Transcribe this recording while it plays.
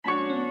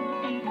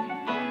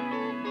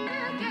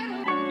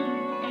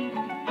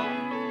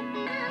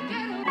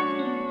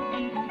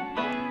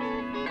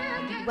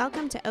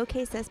Welcome to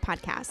OK Sis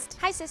Podcast.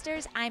 Hi,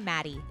 sisters. I'm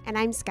Maddie. And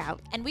I'm Scout.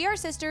 And we are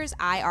sisters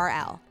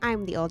IRL.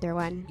 I'm the older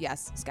one.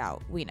 Yes,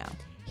 Scout, we know.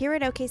 Here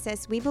at OK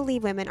Sis, we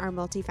believe women are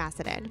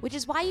multifaceted. Which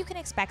is why you can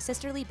expect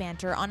sisterly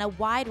banter on a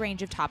wide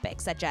range of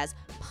topics such as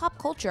pop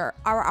culture,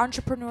 our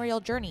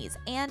entrepreneurial journeys,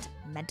 and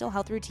mental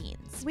health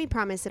routines. We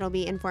promise it'll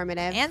be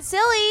informative. And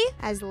silly.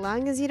 As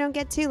long as you don't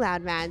get too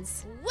loud,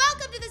 Mads.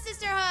 Welcome to the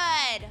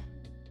sisterhood.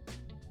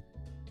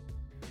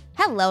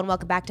 Hello and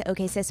welcome back to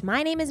OK Sis.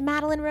 My name is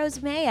Madeline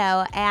Rose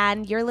Mayo,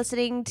 and you're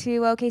listening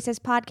to OK Sis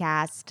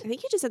Podcast. I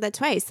think you just said that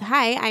twice.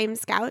 Hi, I'm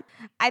Scout.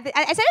 I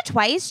said it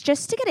twice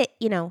just to get it,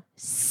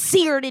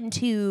 seared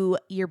into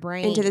your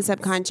brain. Into the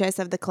subconscious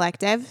of the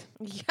collective.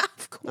 Yeah,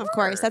 of course. Of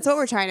course. That's what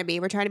we're trying to be.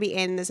 We're trying to be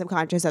in the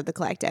subconscious of the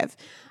collective.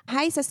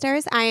 Hi,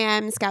 sisters. I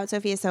am Scout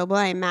Sophia Sobel.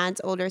 I'm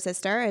Matt's older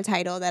sister, a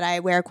title that I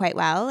wear quite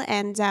well.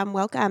 And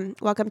welcome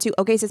to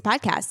OK Sis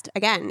Podcast.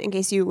 Again, in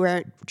case you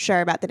weren't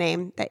sure about the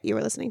name that you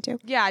were listening to.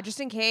 Yeah,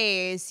 just in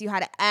case you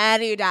had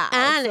any doubts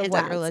of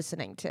what you're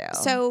listening to.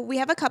 So we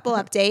have a couple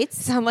updates.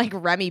 Sound like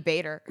Remy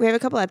Bader. We have a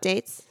couple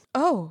updates.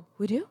 Oh,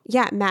 we do?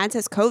 Yeah, Mads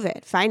has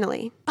COVID,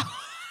 finally.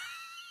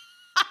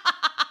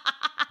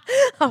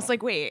 I was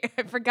like, wait,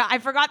 I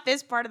forgot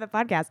this part of the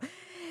podcast.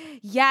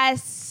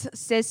 Yes,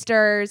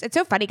 sisters. It's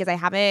so funny because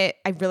I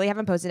really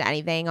haven't posted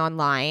anything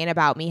online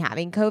about me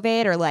having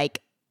COVID or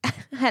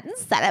hadn't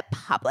said it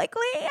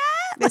publicly yet.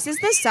 This is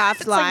the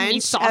soft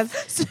launch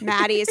of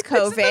Maddie's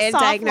COVID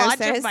diagnosis.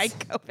 Launch of my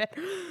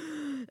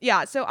COVID.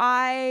 Yeah, so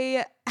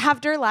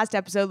after last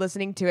episode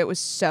listening to it was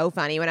so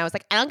funny when I was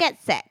like, I don't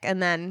get sick.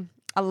 And then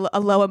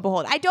lo and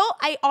behold,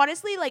 I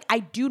honestly, I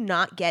do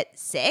not get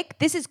sick.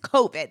 This is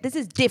COVID. This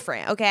is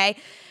different, okay?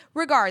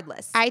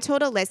 Regardless. I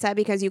told Alyssa,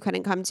 because you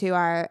couldn't come to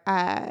our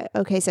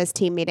OK Sis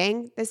team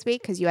meeting this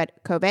week because you had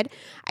COVID,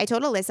 I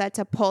told Alyssa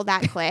to pull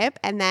that clip,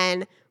 and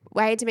then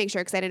I had to make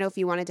sure because I didn't know if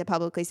you wanted to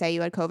publicly say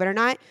you had COVID or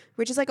not,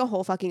 which is like a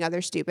whole fucking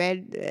other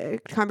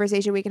stupid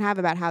conversation we can have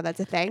about how that's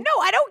a thing.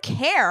 No, I don't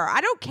care.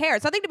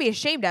 It's nothing to be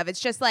ashamed of. It's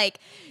just I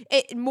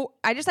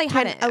just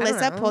had it.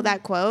 Alyssa pull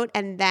that quote,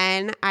 and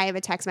then I have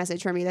a text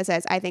message from you that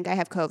says, I think I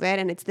have COVID,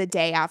 and it's the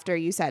day after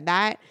you said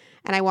that.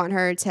 And I want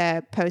her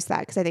to post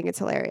that because I think it's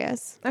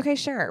hilarious. Okay,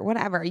 sure.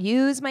 Whatever.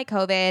 Use my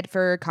COVID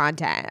for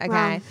content.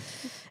 Okay.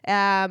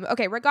 Wow.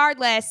 Okay.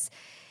 Regardless.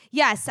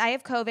 Yes, I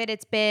have COVID.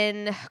 It's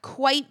been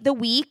quite the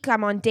week.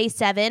 I'm on day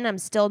 7. I'm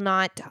still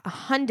not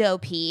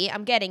hundo P.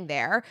 I'm getting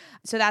there.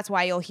 So that's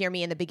why you'll hear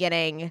me in the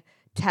beginning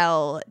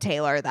tell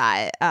Taylor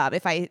that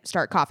if I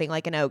start coughing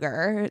like an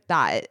ogre,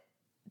 that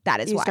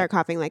is why. You start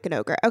coughing like an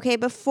ogre. Okay,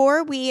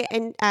 before we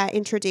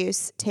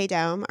introduce Tay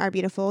Dome, our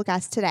beautiful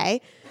guest today.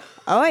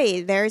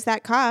 Oi, there's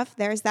that cough.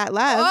 There's that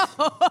love.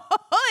 What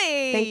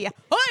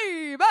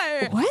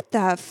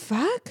the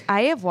fuck?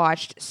 I have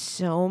watched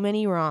so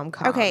many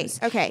rom-coms.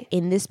 Okay.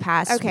 In this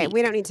past week.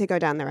 We don't need to go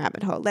down the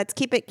rabbit hole. Let's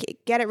keep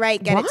it. Get it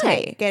right. Get it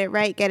tight. Get it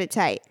right. Get it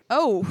tight.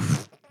 Oh.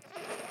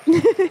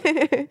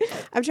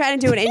 I'm trying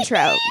to do an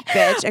intro,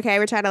 bitch. Okay,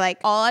 we're trying to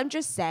All I'm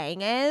just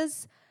saying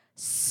is,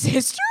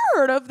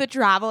 Sisterhood of the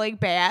Traveling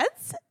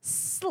Pants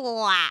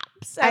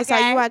slaps. Okay? I saw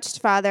you watched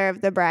Father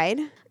of the Bride.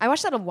 I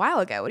watched that a while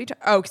ago. What are you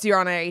talking? Oh, because you're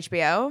on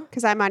HBO.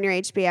 Because I'm on your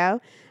HBO.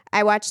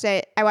 I watched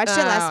it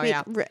last week.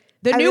 Yeah.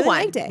 The new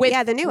one.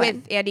 The new one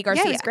with Andy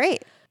Garcia. Yeah, it was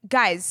great.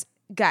 Guys,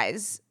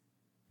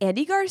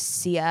 Andy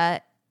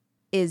Garcia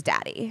is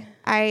daddy.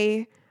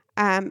 I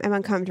am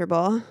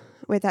uncomfortable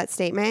with that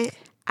statement.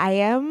 I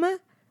am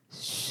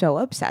so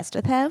obsessed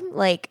with him.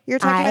 You're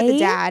talking about the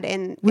dad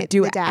and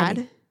the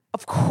dad.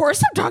 Of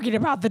course I'm talking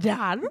about the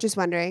dad. Just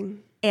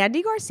wondering.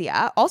 Andy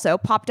Garcia also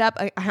popped up.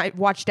 I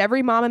watched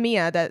every Mamma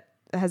Mia that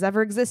has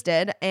ever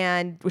existed,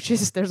 and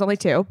there's only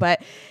 2,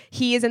 but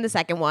he is in the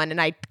second one,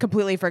 and I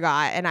completely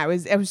forgot, and I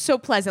was so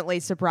pleasantly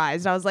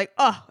surprised. I was like,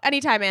 oh,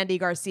 anytime Andy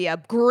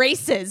Garcia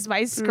graces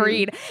my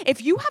screen.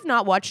 If you have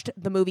not watched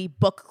the movie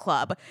Book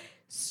Club,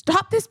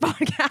 stop this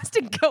podcast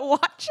and go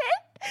watch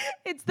it.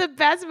 It's the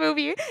best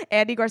movie.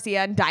 Andy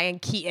Garcia and Diane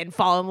Keaton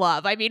fall in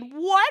love. I mean,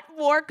 what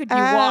more could you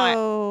want?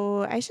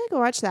 Oh, I should go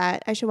watch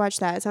that. I should watch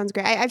that. It sounds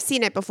great. I've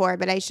seen it before,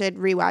 but I should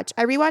rewatch.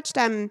 I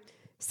rewatched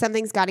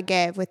Something's Gotta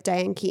Give with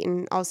Diane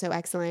Keaton. Also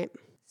excellent.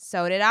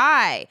 So did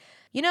I.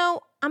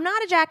 I'm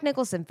not a Jack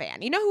Nicholson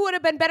fan. You know who would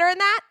have been better in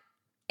that?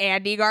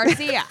 Andy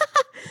Garcia.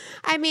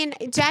 I mean,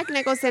 Jack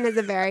Nicholson has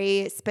a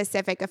very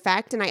specific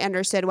effect, and I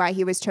understood why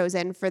he was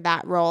chosen for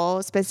that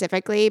role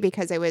specifically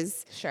because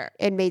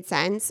it made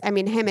sense. I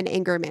mean, him in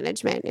anger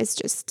management is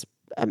just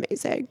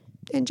amazing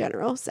in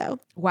general. So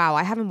wow,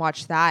 I haven't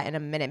watched that in a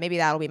minute. Maybe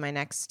that'll be my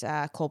next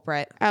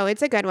culprit. Oh,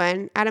 it's a good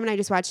one. Adam and I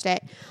just watched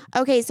it.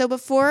 Okay, so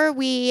before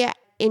we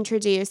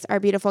introduce our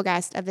beautiful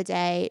guest of the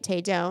day,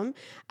 Tay Dome,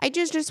 I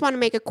just want to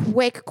make a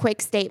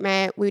quick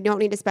statement. We don't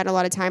need to spend a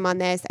lot of time on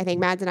this. I think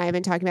Mads and I have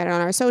been talking about it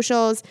on our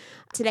socials.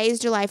 Today is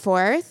July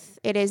 4th.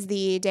 It is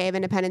the day of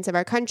independence of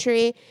our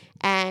country.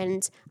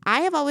 And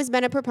I have always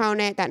been a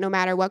proponent that no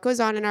matter what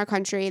goes on in our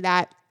country,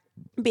 that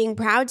being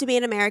proud to be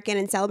an American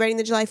and celebrating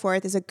the July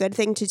 4th is a good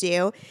thing to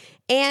do.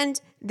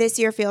 And this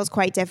year feels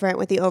quite different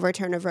with the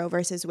overturn of Roe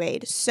versus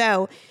Wade.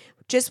 So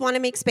just want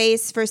to make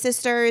space for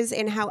sisters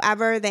in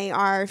however they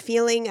are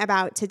feeling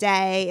about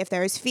today. If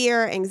there's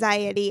fear,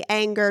 anxiety,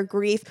 anger,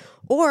 grief,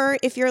 or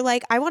if you're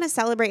like, I want to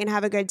celebrate and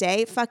have a good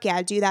day, fuck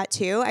yeah, do that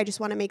too. I just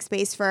want to make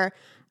space for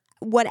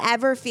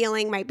whatever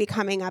feeling might be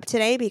coming up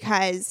today,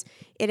 because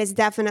it has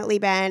definitely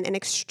been an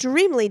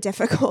extremely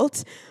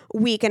difficult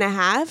week and a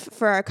half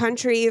for our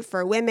country,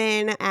 for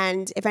women.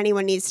 And if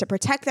anyone needs to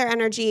protect their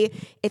energy,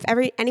 if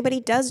anybody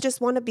does just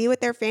want to be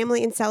with their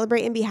family and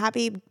celebrate and be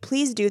happy,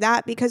 please do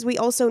that, because we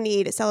also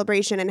need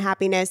celebration and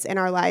happiness in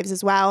our lives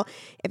as well.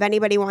 If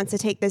anybody wants to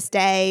take this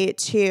day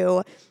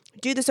to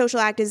do the social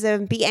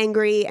activism, be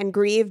angry and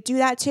grieve, do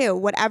that too.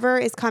 Whatever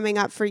is coming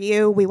up for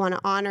you, we want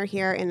to honor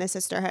here in the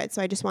sisterhood. So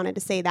I just wanted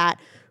to say that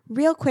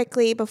real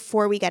quickly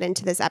before we get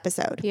into this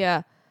episode.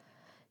 Yeah.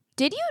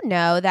 Did you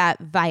know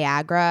that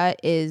Viagra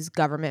is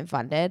government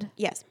funded?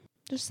 Yes.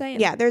 Just saying.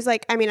 Yeah, there's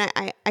like, I mean,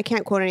 I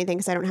can't quote anything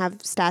because I don't have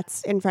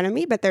stats in front of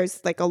me, but there's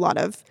like a lot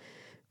of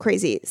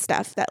crazy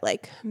stuff that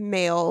like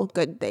male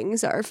good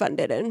things are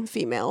funded and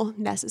female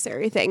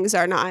necessary things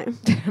are not.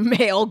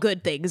 Male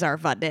good things are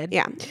funded.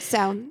 Yeah.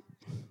 So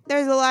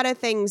there's a lot of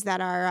things that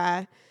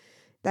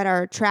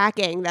are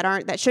tracking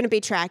that shouldn't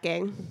be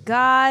tracking.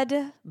 God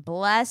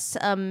bless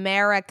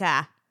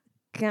America.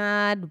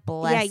 God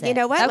bless it. Yeah, you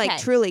know what? Okay.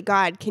 Like truly,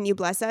 God, can you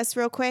bless us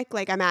real quick?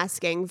 Like I'm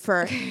asking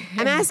for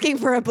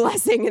a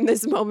blessing in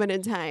this moment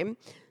in time.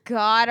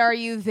 God, are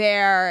you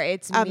there?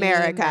 It's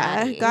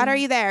America. Me, God, are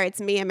you there? It's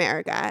me,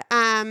 America.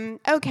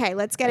 Okay,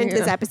 let's get into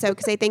this episode,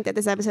 because I think that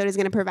this episode is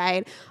going to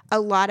provide a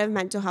lot of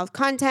mental health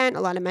content, a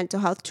lot of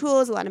mental health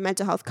tools, a lot of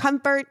mental health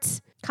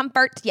comfort.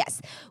 Comfort,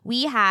 yes.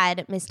 We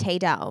had Miss Tay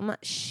Dome.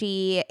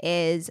 She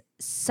is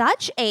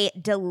such a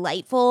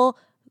delightful,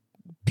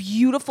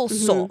 beautiful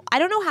soul. I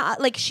don't know how,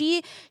 like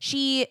she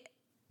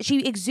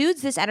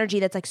exudes this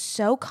energy that's like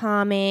so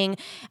calming,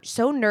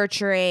 so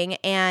nurturing.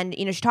 And,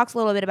 you know, she talks a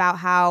little bit about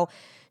how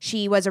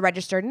she was a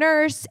registered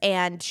nurse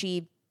and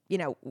she, you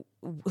know,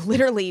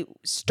 literally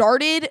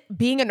started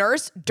being a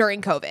nurse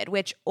during COVID,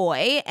 which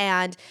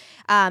and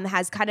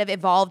has kind of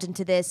evolved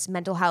into this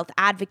mental health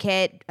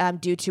advocate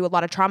due to a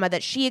lot of trauma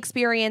that she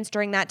experienced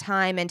during that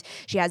time. And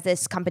she has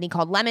this company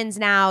called Lemons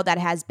now that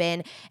has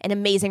been an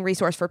amazing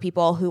resource for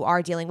people who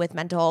are dealing with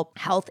mental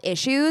health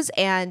issues.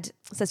 And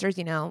sisters,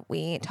 you know,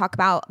 we talk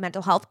about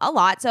mental health a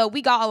lot. So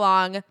we got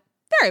along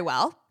very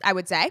well, I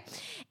would say.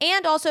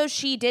 And also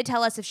she did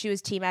tell us if she was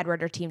Team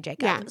Edward or Team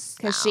Jacob. Yeah,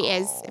 because she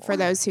is, for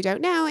those who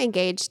don't know,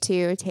 engaged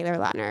to Taylor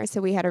Lautner.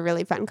 So we had a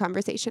really fun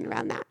conversation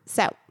around that.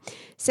 So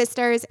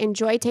sisters,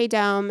 enjoy Tay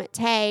Dome.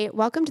 Tay,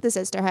 welcome to the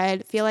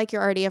sisterhood. Feel like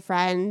you're already a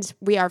friend.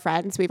 We are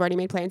friends. We've already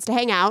made plans to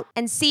hang out.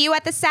 And see you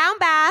at the sound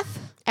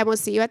bath. And we'll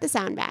see you at the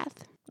sound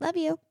bath. Love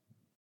you.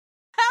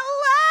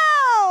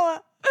 Hello!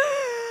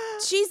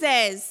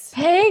 Jesus.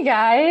 Hey,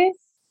 guys.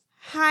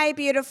 Hi,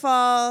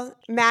 beautiful.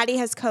 Maddie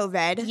has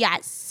COVID.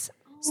 Yes.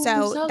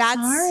 So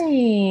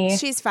Sorry.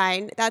 she's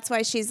fine. That's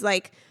why she's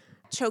like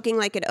choking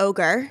like an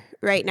ogre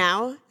right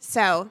now.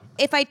 So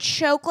if I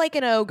choke like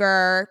an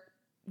ogre,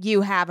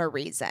 you have a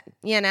reason,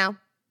 you know?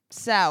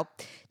 So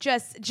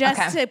just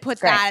Okay, to put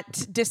great.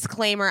 that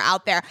disclaimer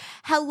out there.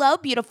 Hello,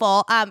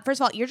 beautiful.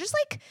 First of all, you're just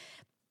like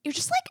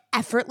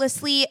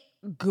effortlessly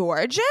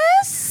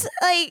gorgeous.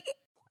 Like,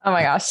 Oh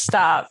my gosh,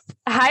 stop.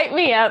 Hype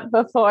me up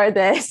before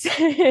this.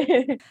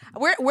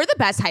 we're the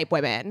best hype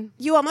women.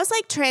 you almost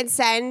like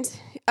transcend.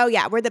 Oh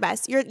yeah, we're the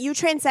best. You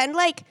transcend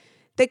like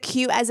the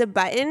cute as a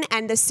button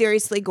and the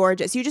seriously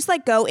gorgeous. You just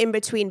like go in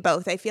between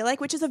both, I feel like,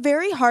 which is a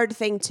very hard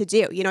thing to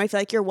do. You know, I feel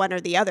like you're one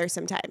or the other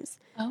sometimes.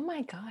 Oh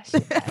my gosh.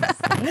 Yes.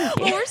 Thank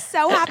you. Well, we're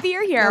so happy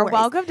you're here. No worries.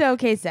 Welcome to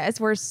OK Sis.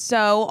 We're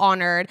so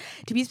honored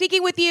to be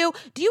speaking with you.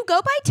 Do you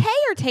go by Tay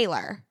or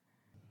Taylor?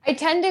 I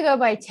tend to go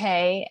by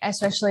Tay,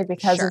 especially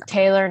because Sure. of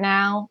Taylor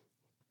now.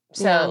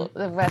 So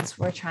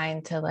we're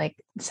trying to like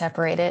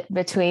separate it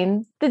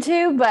between the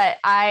two, but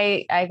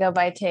I go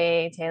by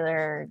Tay,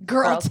 Taylor,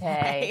 Girl Tay.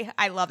 Tay.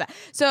 I love that.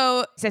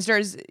 So,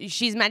 sisters,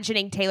 she's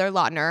mentioning Taylor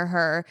Lautner,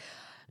 her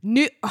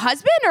new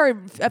husband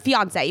or a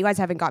fiance. You guys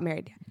haven't got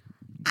married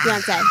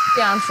yet. Fiance.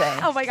 Fiance.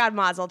 Oh my God,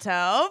 Mazel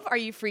Tov. Are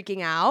you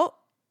freaking out?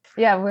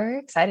 Yeah, we're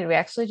excited. We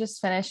actually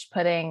just finished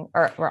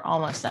or we're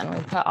almost done.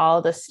 We put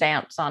all the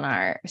stamps on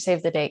our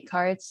save the date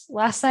cards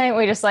last night.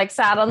 We just like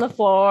sat on the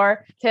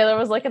floor. Taylor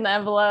was licking the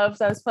envelopes.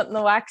 I was putting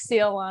the wax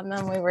seal on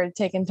them. We were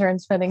taking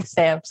turns putting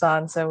stamps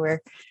on. So it was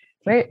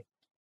great.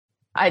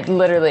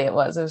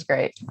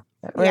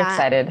 We're Yeah.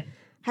 excited.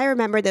 I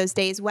remember those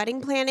days. Wedding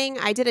planning,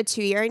 I did a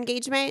 2-year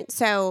engagement,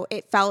 so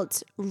it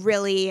felt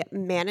really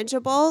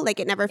manageable.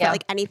 Like it never felt Yeah.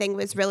 like anything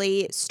was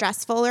really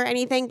stressful or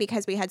anything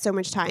because we had so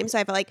much time. So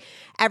I felt like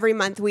every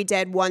month we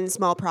did one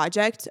small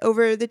project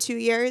over the 2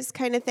 years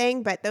kind of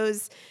thing. But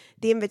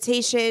the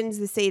invitations,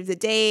 the save the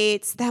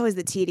dates, that was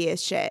the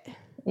tedious shit.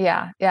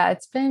 Yeah.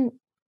 It's been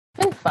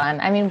fun.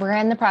 I mean, we're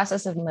in the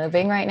process of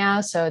moving right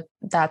now. So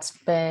that's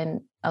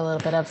been a little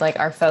bit of like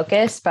our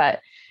focus, but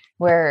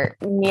we're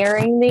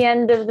nearing the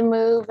end of the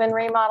move and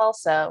remodel.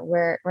 So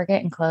we're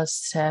getting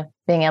close to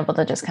being able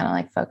to just kind of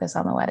like focus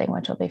on the wedding,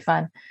 which will be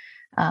fun.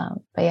 But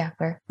yeah,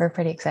 we're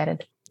pretty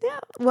excited. Yeah.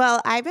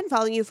 Well, I've been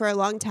following you for a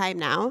long time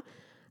now.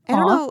 I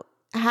don't Aw. know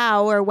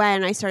how or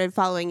when I started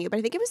following you, but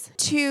I think it was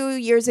 2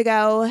 years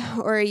ago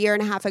or a year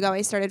and a half ago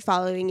I started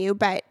following you.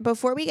 But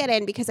before we get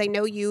in, because I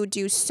know you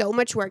do so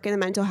much work in the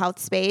mental health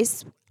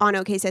space, on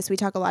OK Sis, we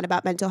talk a lot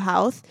about mental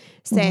health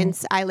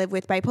since I live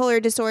with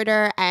bipolar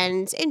disorder.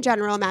 And in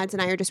general, Mads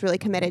and I are just really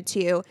committed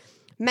to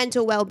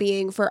mental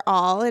well-being for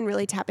all and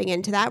really tapping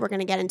into that. We're going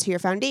to get into your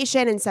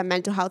foundation and some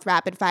mental health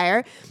rapid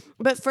fire.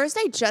 But first,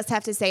 I just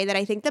have to say that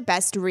I think the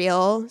best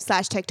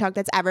reel/TikTok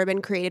that's ever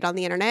been created on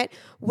the internet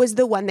was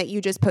the one that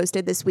you just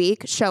posted this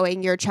week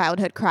showing your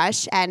childhood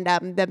crush and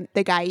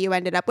the guy you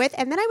ended up with.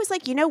 And then I was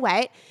like, you know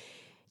what?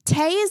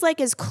 Tay is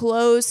like as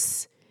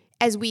close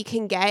as we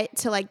can get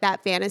to like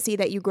that fantasy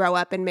that you grow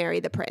up and marry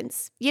the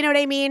prince. You know what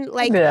I mean?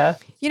 Like, Yeah.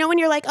 you know, when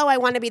you're like, oh, I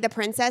want to be the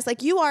princess,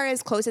 like you are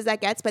as close as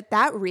that gets. But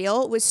that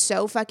reel was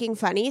so fucking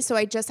funny. So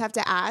I just have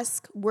to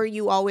ask, were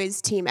you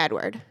always Team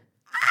Edward?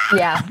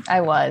 Yeah, I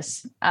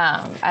was.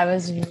 I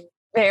was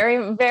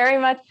very, very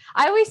much.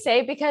 I always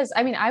say because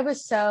I mean, I'm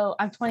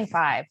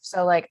 25.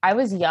 So like I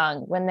was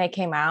young when they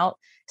came out.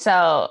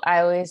 So I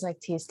always like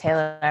tease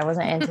Taylor. I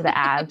wasn't into the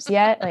abs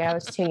yet. Like I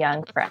was too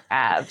young for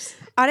abs.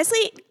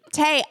 Honestly,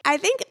 Tay, I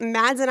think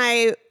Mads and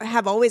I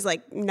have always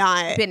like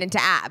not Been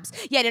into abs.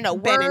 Yeah, no,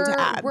 been into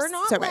abs We're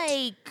not so much.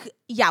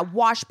 like,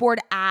 washboard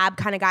ab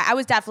kind of guy. I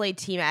was definitely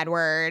Team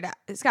Edward.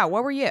 Scott,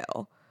 what were you?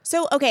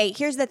 So, okay,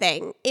 here's the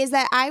thing, is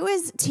that I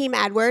was Team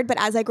Edward, but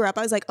as I grew up,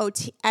 I was like,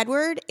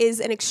 Edward is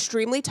an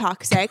extremely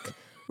toxic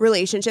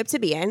relationship to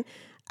be in.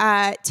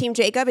 Team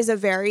Jacob is a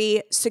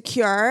very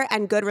secure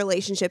and good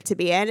relationship to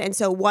be in. And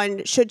so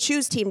one should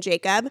choose Team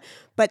Jacob,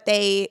 but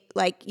they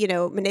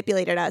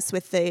manipulated us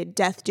with the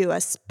death do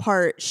us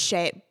part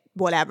shit,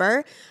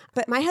 whatever.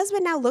 But my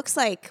husband now looks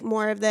like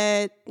more of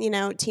the,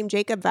 Team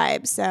Jacob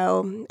vibe.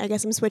 So I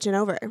guess I'm switching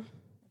over.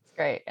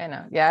 Great. I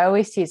know. Yeah. I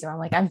always tease him. I'm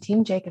like, I'm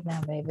Team Jacob now,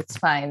 babe. It's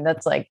fine.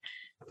 That's like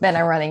been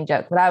a running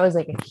joke, but I was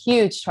like a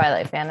huge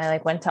Twilight fan. I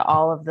like went to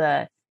all of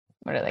the,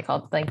 what are they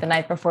called? Like the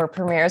night before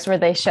premieres where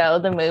they show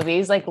the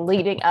movies like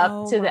leading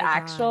up to the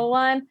actual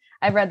one.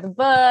 I've read the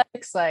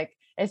books. Like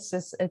it's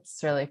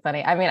really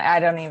funny. I mean,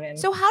 I don't even.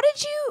 So how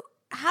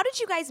did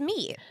you guys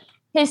meet?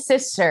 His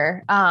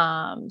sister,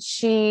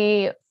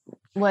 she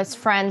was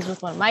friends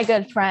with one of my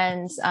good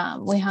friends.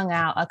 We hung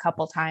out a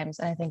couple times.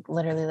 And I think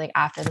literally like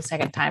after the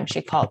second time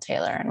she called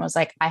Taylor and was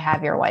like, I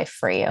have your wife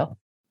for you.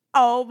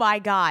 Oh my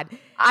God.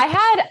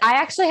 I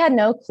actually had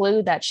no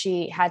clue that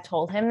she had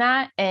told him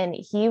that. And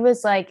he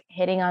was like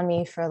hitting on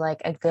me for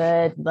like a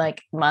good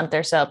like month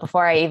or so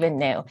before I even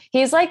knew.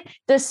 He's like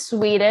the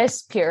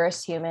sweetest,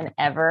 purest human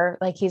ever.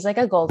 Like he's like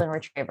a golden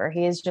retriever.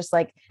 He is just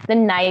like the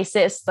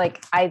nicest. Like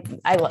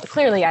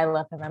clearly I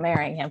love him. I'm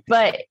marrying him.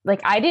 But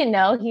like I didn't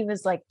know he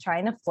was like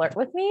trying to flirt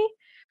with me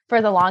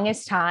for the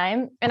longest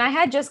time. And I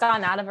had just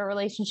gotten out of a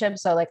relationship.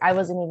 So like I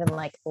wasn't even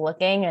like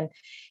looking. And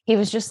he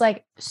was just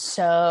like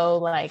so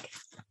like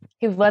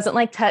he wasn't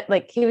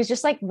like he was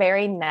just like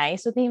very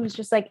nice with me. He was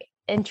just like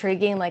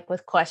intriguing, like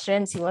with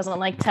questions. He wasn't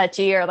like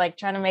touchy or like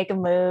trying to make a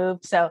move.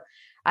 So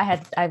I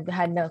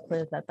had no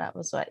clue that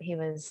was what he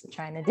was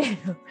trying to do.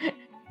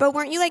 But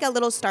weren't you like a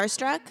little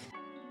starstruck?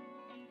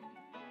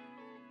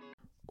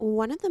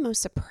 One of the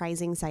most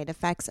surprising side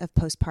effects of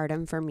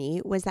postpartum for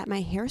me was that my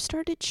hair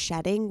started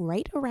shedding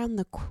right around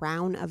the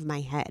crown of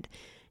my head.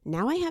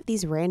 Now I have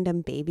these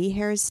random baby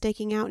hairs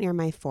sticking out near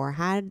my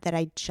forehead that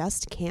I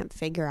just can't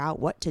figure out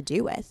what to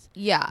do with.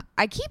 Yeah,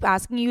 I keep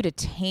asking you to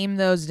tame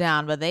those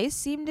down, but they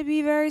seem to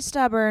be very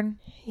stubborn.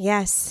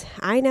 Yes,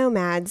 I know,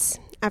 Mads.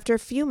 After a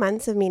few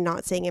months of me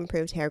not seeing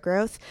improved hair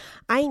growth,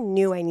 I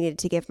knew I needed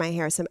to give my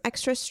hair some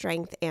extra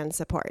strength and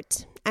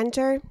support.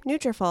 Enter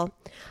Nutrafol.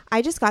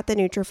 I just got the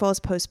Nutrafol's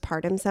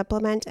postpartum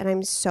supplement, and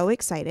I'm so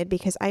excited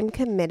because I'm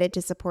committed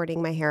to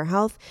supporting my hair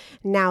health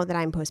now that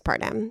I'm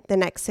postpartum. The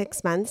next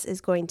 6 months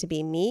is going to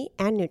be me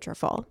and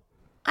Nutrafol.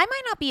 I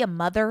might not be a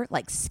mother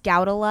like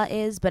Scoutala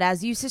is, but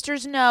as you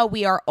sisters know,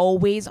 we are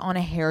always on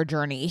a hair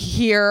journey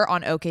here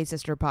on OK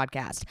Sister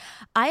Podcast.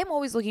 I am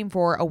always looking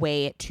for a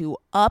way to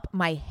up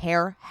my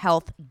hair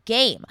health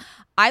game.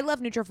 I love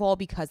Nutrafol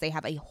because they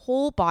have a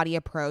whole body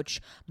approach,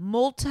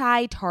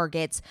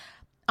 multi-targets,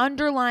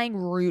 underlying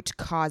root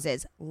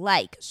causes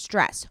like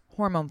stress,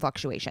 hormone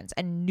fluctuations,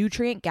 and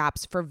nutrient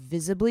gaps for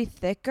visibly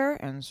thicker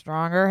and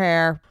stronger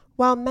hair.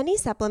 While many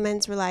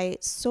supplements rely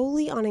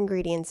solely on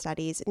ingredient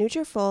studies,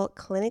 Nutrafol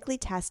clinically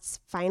tests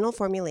final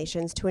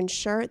formulations to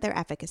ensure their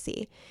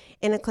efficacy.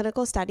 In a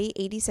clinical study,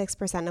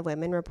 86% of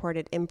women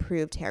reported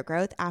improved hair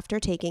growth after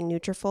taking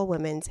Nutrafol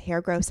Women's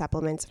Hair Growth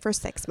Supplements for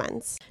 6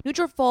 months.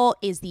 Nutrafol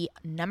is the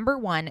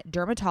 #1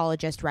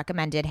 dermatologist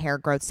recommended hair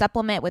growth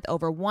supplement with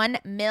over 1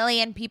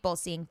 million people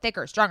seeing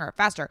thicker, stronger,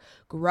 faster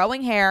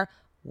growing hair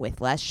with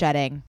less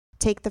shedding.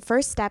 Take the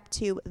first step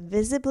to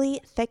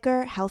visibly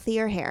thicker,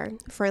 healthier hair.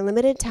 For a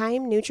limited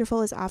time,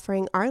 Nutrafol is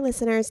offering our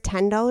listeners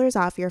 $10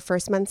 off your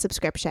first month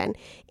subscription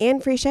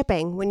and free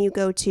shipping when you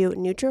go to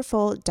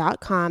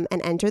Nutrafol.com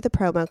and enter the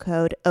promo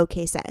code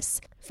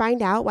OKSIS.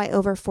 Find out why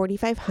over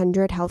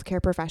 4,500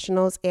 healthcare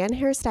professionals and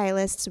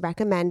hairstylists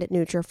recommend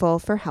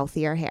Nutrafol for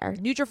healthier hair.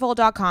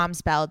 Nutrafol.com,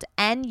 spelled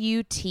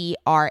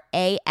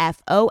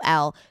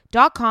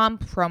Nutrafol.com,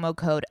 promo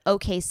code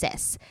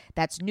OKSIS.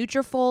 That's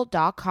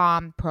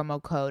Nutrafol.com,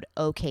 promo code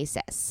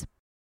OKSIS.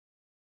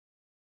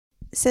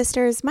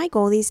 Sisters, my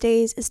goal these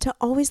days is to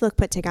always look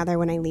put together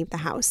when I leave the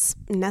house.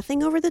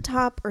 Nothing over the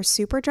top or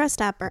super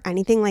dressed up or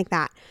anything like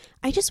that.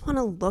 I just want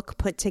to look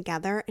put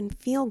together and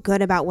feel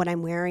good about what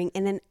I'm wearing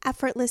in an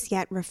effortless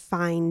yet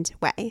refined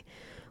way.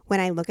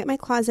 When I look at my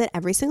closet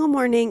every single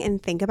morning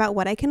and think about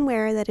what I can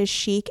wear that is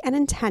chic and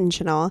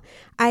intentional,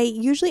 I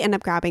usually end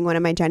up grabbing one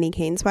of my Jenni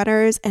Kayne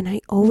sweaters, and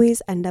I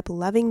always end up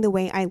loving the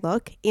way I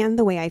look and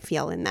the way I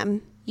feel in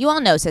them. You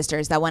all know,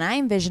 sisters, that when I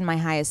envision my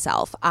highest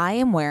self, I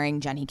am wearing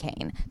Jenni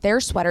Kayne.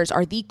 Their sweaters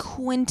are the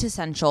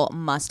quintessential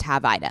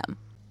must-have item.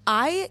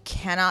 I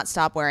cannot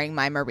stop wearing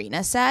my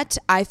Marina set.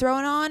 I throw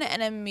it on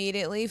and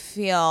immediately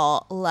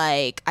feel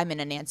like I'm in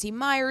a Nancy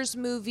Meyers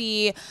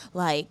movie,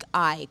 like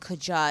I could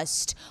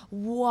just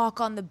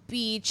walk on the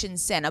beach in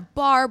Santa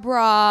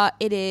Barbara.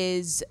 It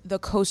is the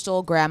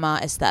coastal grandma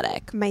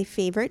aesthetic. My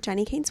favorite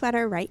Jenni Kayne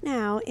sweater right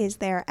now is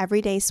their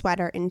everyday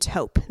sweater in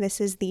taupe. This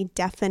is the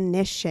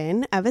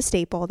definition of a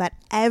staple that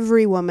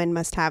every woman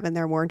must have in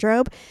their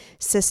wardrobe.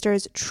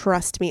 Sisters,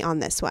 trust me on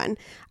this one.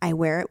 I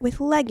wear it with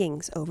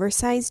leggings,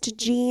 oversized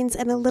jeans,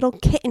 and a little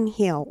kitten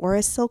heel or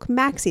a silk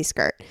maxi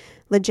skirt.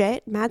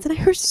 Legit, Mads and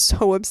I are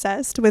so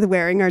obsessed with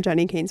wearing our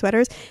Jenni Kayne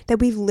sweaters that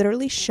we've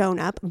literally shown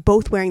up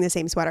both wearing the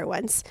same sweater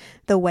once.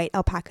 The white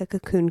alpaca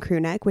cocoon crew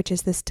neck, which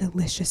is this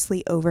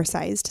deliciously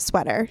oversized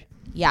sweater.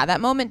 Yeah, that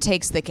moment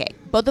takes the cake.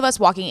 Both of us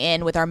walking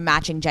in with our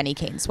matching Jenni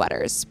Kayne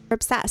sweaters.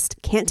 Obsessed.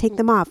 Can't take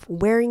them off.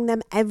 Wearing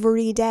them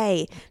every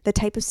day. The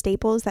type of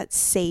staples that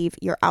save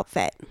your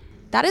outfit.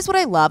 That is what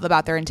I love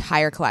about their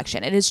entire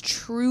collection. It is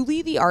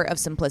truly the art of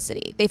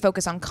simplicity. They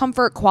focus on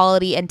comfort,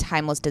 quality, and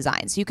timeless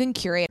designs. You can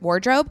curate a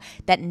wardrobe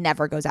that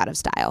never goes out of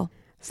style.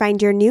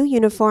 Find your new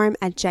uniform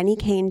at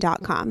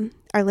jennikayne.com.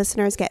 Our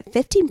listeners get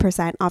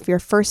 15% off your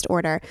first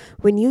order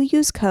when you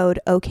use code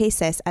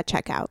OKSIS at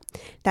checkout.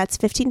 That's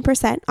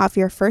 15% off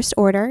your first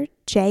order,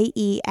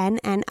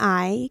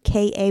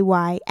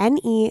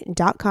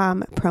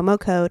 JENNIKAYNE.com, promo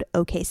code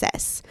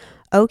OKSIS.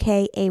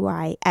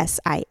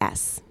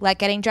 OKAYSIS. Let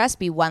getting dressed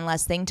be one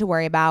less thing to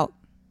worry about.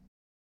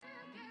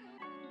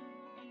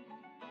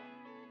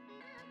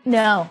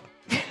 No.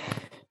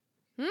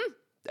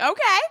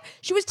 Okay.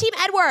 She was Team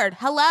Edward.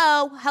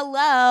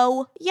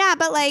 Hello. Yeah,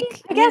 but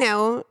like, I guess-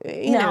 you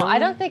know. I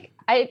don't think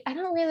I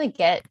don't really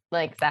get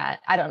like that.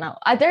 I don't know.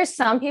 There's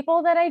some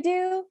people that I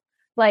do.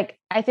 Like,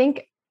 I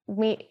think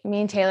me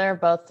and Taylor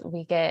both,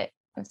 we get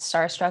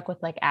starstruck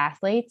with like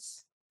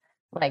athletes.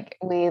 Like,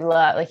 we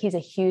love, like, he's a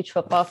huge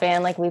football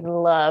fan. Like, we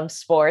love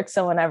sports.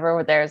 So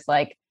whenever there's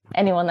like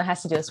anyone that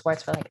has to do with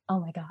sports, we're like, oh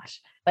my gosh.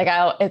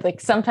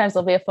 Like, sometimes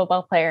there'll be a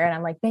football player and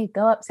I'm like, babe,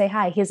 go up, say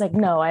hi. He's like,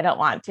 no, I don't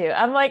want to.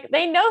 I'm like,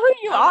 they know who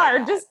you are.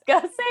 Just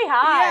go say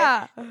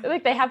hi. Yeah.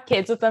 Like, they have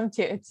kids with them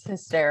too. It's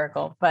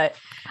hysterical. But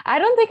I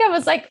don't think I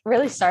was like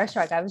really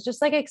starstruck. I was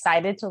just like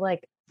excited to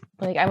like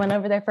I went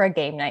over there for a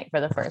game night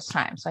for the first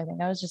time. So I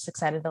think I was just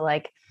excited to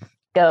like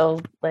go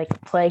like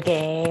play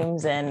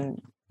games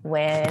and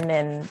win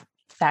and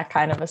that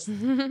kind of a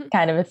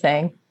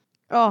thing.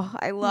 Oh,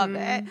 I love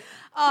it.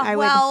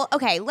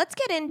 Okay, let's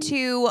get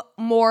into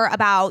more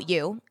about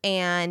you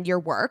and your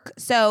work.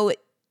 So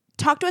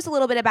talk to us a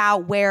little bit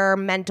about where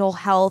mental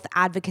health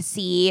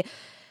advocacy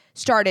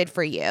started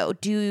for you.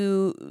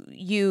 Do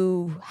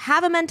you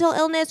have a mental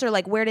illness, or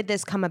like where did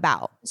this come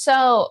about?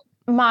 So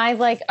my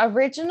like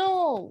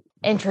original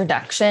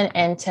introduction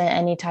into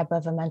any type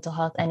of a mental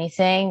health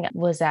anything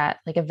was at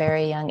like a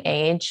very young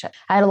age.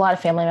 I had a lot of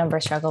family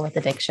members struggle with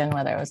addiction,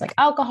 whether it was like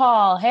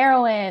alcohol,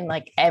 heroin,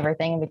 like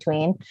everything in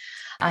between.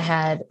 I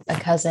had a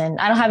cousin.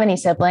 I don't have any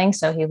siblings,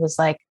 so he was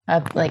like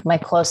my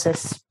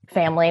closest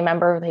family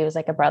member. He was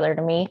like a brother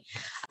to me.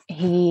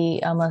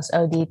 He almost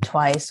OD'd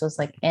twice, was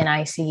like in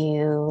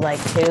ICU,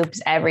 like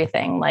tubes,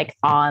 everything, like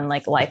on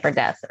like life or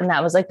death. And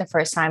that was like the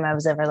first time I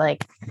was ever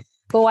like,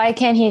 but why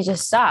can't he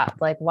just stop?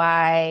 Like,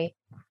 why?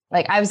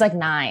 Like, I was like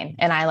 9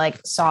 and I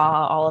like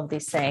saw all of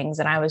these things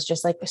and I was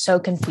just like so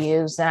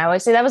confused. And I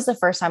always say that was the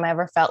first time I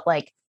ever felt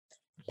like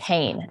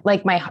pain.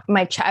 Like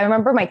I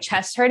remember my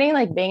chest hurting,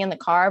 like being in the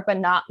car, but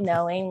not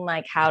knowing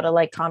like how to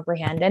like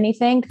comprehend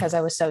anything because I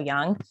was so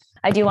young.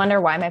 I do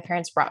wonder why my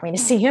parents brought me to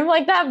see him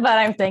like that, but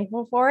I'm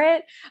thankful for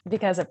it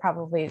because it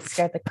probably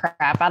scared the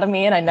crap out of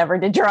me and I never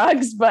did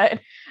drugs. But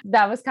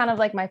that was kind of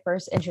like my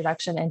first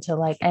introduction into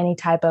like any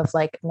type of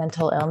like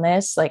mental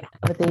illness, like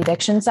with the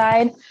addiction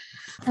side.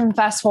 And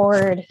fast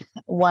forward,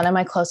 one of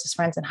my closest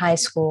friends in high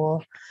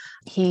school,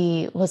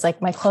 he was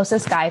like my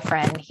closest guy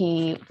friend.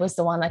 He was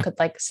the one that could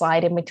like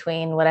slide in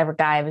between whatever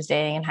guy I was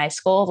dating in high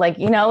school. Like,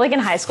 you know, like in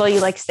high school, you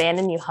like stand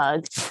and you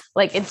hug.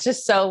 Like, it's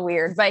just so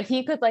weird. But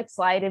he could like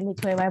slide in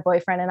between my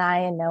boyfriend and I,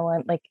 and no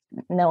one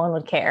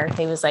would care.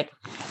 He was like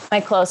my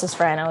closest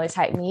friend, always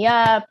hyped me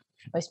up.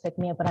 always picked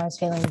me up when I was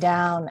feeling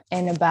down.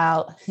 And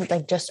about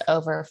like just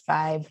over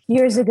 5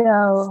 years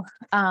ago,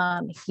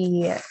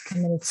 he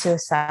committed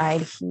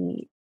suicide.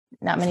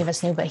 Not many of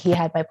us knew, but he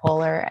had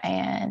bipolar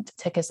and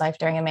took his life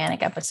during a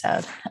manic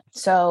episode.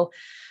 So,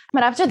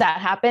 but after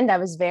that happened, I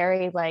was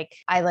very like,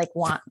 I like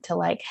want to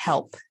like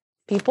help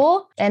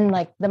people. And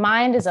like the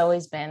mind has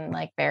always been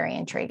like very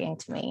intriguing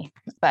to me.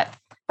 But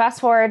fast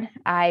forward,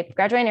 I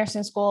graduated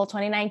nursing school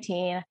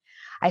 2019.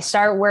 I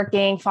start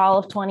working fall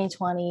of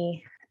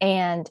 2020,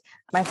 and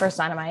my first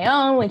on my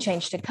own, we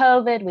changed to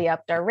COVID. We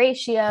upped our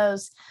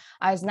ratios.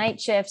 I was night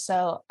shift.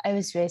 So I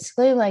was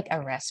basically like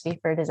a recipe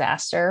for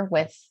disaster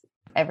with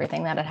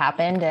everything that had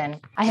happened. And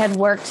I had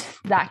worked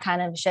that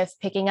kind of shift,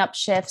 picking up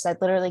shifts.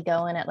 I'd literally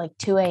go in at like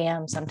 2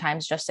 a.m.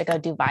 sometimes just to go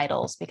do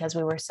vitals because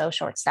we were so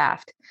short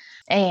staffed.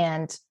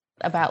 And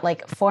about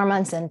like 4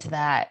 months into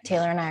that,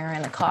 Taylor and I are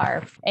in the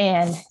car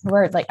and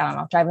we're like, I don't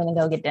know, driving to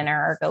go get dinner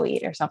or go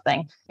eat or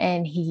something.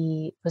 And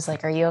he was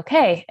like, "Are you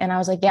okay?" And I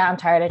was like, "Yeah, I'm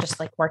tired. I just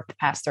like worked the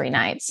past 3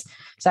 nights."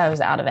 So I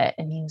was out of it.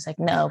 And he was like,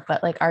 "No,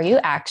 but like, are you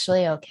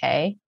actually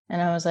okay?"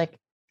 And I was like,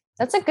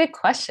 "That's a good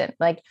question."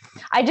 Like,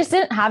 I just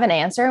didn't have an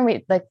answer. And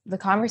we like the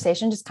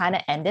conversation just kind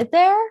of ended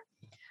there.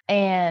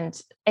 And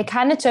it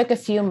kind of took a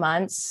few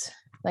months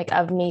like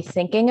of me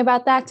thinking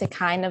about that to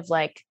kind of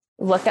like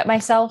look at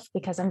myself,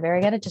 because I'm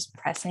very good at just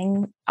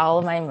pressing all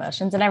of my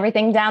emotions and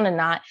everything down and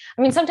not,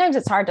 I mean, sometimes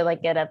it's hard to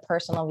like get a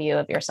personal view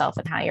of yourself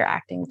and how you're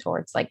acting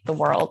towards like the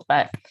world,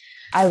 but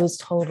I was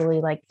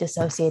totally like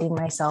dissociating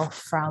myself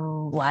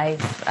from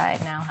life. I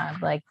now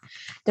have like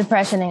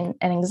depression and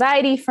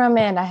anxiety from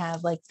it. I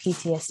have like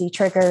PTSD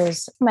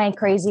triggers. My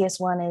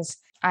craziest one is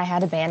I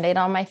had a Band-Aid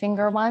on my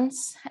finger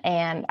once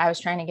and I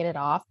was trying to get it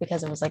off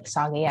because it was like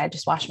soggy. I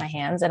just washed my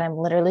hands and I'm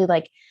literally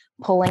like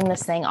pulling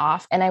this thing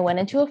off. And I went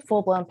into a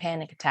full-blown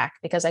panic attack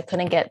because I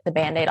couldn't get the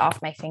Band-Aid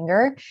off my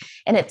finger.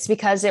 And it's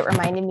because it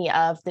reminded me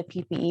of the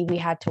PPE we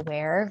had to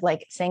wear,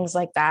 like things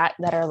like that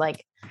are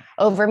like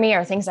over me,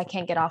 or things I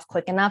can't get off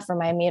quick enough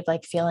remind me of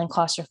like feeling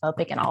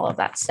claustrophobic and all of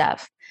that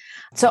stuff.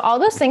 So all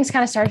those things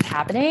kind of started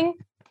happening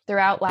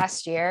throughout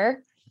last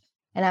year.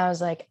 And I was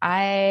like,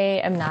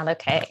 I am not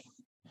okay.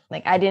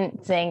 Like, I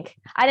didn't think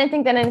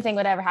that anything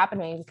would ever happen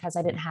to me because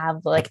I didn't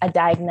have like a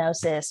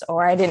diagnosis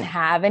or I didn't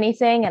have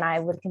anything. And I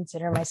would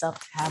consider myself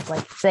to have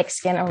like thick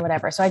skin or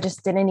whatever. So I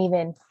just didn't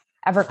even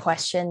ever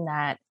question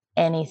that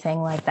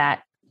anything like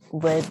that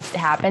would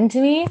happen to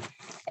me.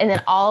 And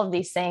then all of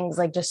these things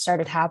like just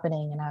started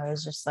happening. And I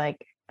was just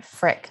like,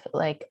 frick,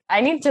 like I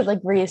need to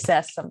like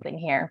reassess something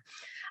here.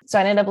 So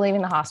I ended up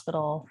leaving the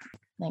hospital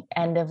like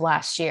end of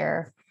last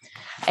year.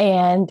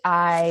 And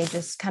I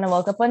just kind of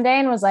woke up one day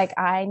and was like,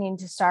 I need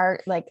to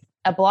start like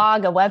a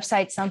blog, a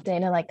website,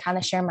 something, and like kind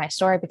of share my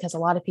story, because a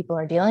lot of people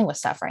are dealing with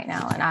stuff right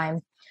now. And I'm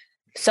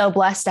so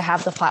blessed to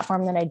have the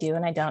platform that I do.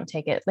 And I don't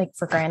take it like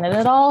for granted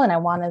at all. And I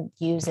want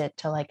to use it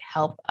to like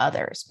help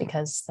others,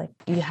 because like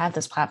you have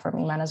this platform,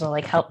 you might as well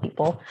like help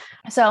people.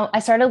 So I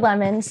started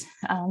Lemons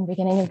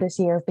beginning of this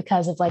year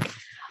because of like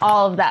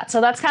all of that. So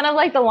that's kind of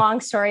like the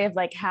long story of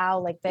like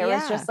how like there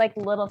was just like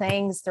little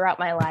things throughout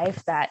my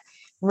life that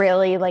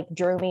really like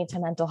drew me to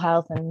mental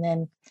health. And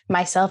then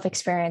myself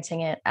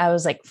experiencing it, I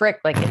was like, frick,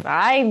 like if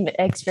I'm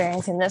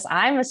experiencing this,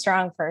 I'm a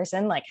strong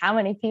person. Like how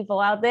many people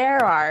out there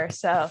are?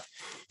 So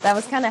that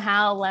was kind of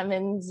how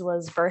Lemons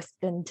was birthed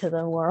into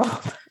the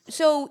world.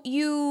 So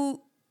you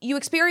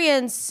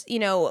experience,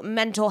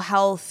 mental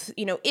health,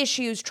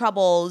 issues,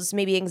 troubles,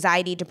 maybe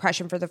anxiety,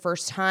 depression for the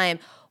first time.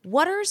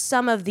 What are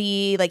some of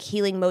the like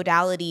healing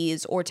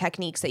modalities or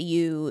techniques that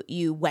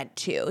you went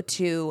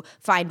to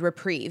find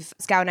reprieve?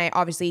 Scout and I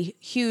obviously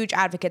huge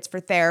advocates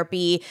for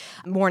therapy,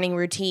 morning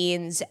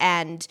routines,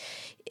 and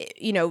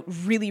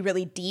really,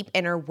 really deep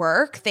inner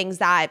work, things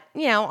that,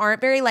 aren't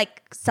very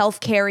like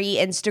self-carey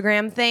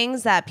Instagram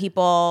things that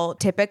people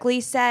typically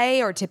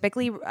say or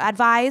typically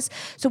advise.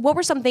 So what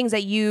were some things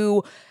that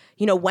you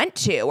went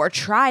to or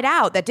tried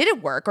out that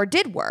didn't work or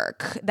did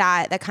work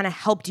that kind of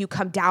helped you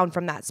come down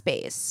from that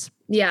space?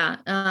 Yeah.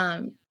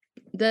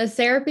 The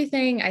therapy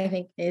thing I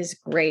think is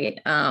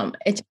great.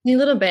 It took me a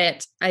little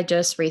bit. I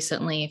just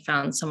recently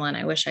found someone.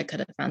 I wish I could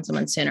have found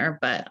someone sooner,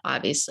 but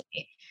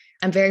obviously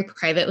I'm very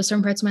private with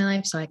certain parts of my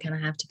life. So I kind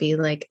of have to be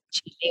like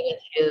choosy with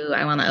who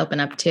I want to open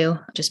up to,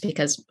 just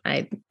because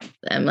I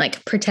am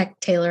like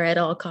protect Taylor at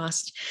all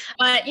costs.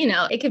 But,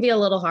 it could be a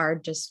little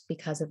hard just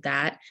because of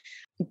that.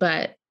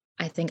 But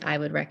I think I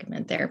would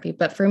recommend therapy.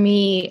 But for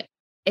me,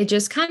 it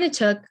just kind of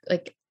took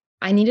like,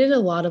 I needed a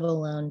lot of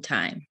alone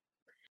time.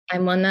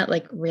 I'm one that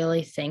like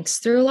really thinks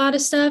through a lot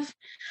of stuff.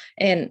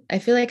 And I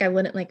feel like I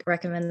wouldn't like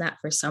recommend that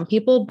for some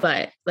people,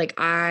 but like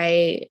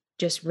I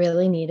just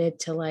really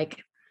needed to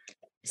like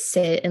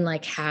sit and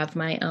like have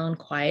my own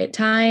quiet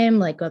time,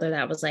 like whether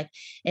that was like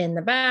in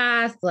the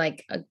bath,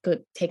 like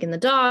taking the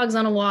dogs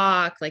on a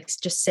walk, like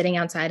just sitting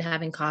outside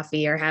having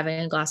coffee or having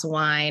a glass of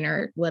wine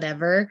or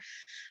whatever.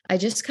 I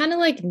just kind of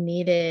like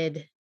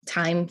needed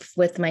time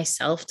with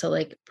myself to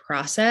like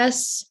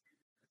process.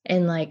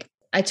 And like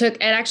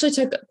it actually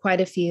took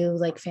quite a few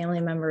like family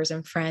members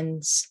and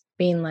friends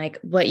being like,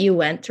 what you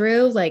went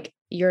through, like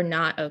you're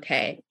not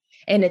okay.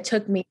 And it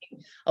took me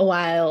a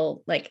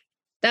while. Like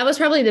that was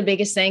probably the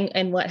biggest thing.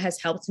 And what has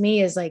helped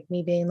me is like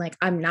me being like,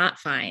 I'm not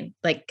fine.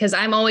 Like, cause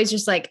I'm always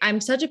just like, I'm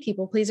such a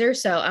people pleaser.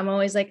 So I'm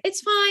always like,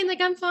 it's fine.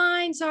 Like, I'm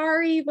fine.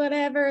 Sorry,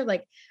 whatever.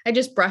 Like I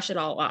just brush it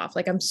all off.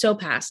 Like I'm so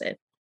passive.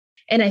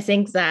 And I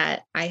think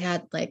that I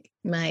had like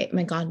my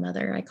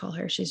godmother, I call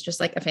her, she's just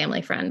like a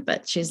family friend,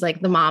 but she's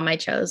like the mom I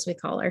chose, we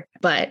call her.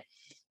 But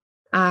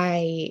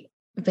I've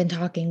been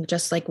talking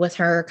just like with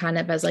her kind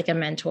of as like a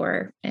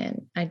mentor,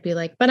 and I'd be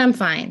like, but I'm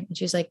fine. And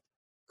she's like,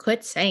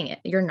 quit saying it.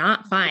 You're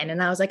not fine.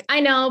 And I was like, I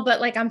know,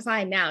 but like, I'm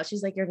fine now.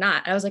 She's like, you're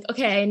not. I was like,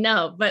 okay, I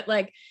know. But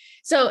like,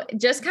 so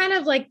just kind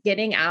of like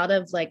getting out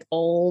of like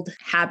old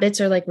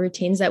habits or like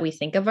routines that we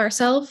think of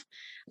ourselves.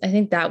 I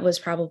think that was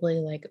probably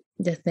like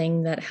the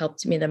thing that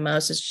helped me the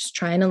most, is just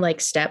trying to like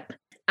step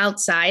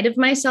outside of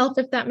myself,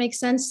 if that makes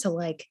sense, to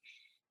like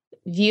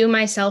view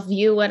myself,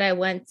 view what I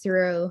went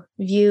through,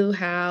 view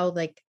how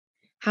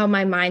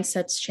my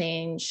mindset's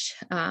changed.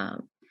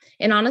 And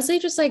honestly,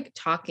 just like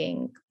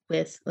talking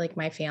with like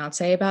my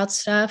fiance about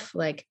stuff.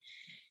 Like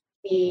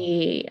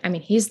he's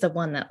the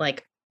one that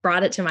like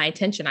brought it to my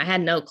attention. I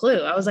had no clue.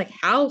 I was like,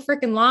 how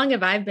freaking long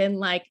have I been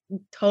like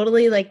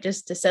totally like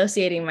just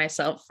dissociating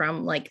myself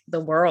from like the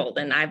world?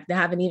 And I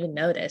haven't even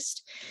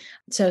noticed.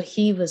 So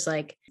he was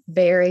like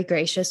very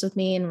gracious with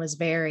me and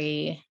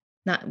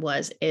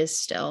is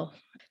still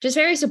just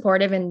very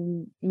supportive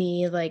in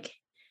me, like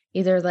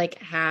either like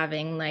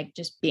having like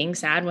just being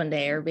sad one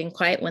day or being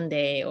quiet one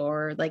day,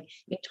 or like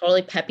being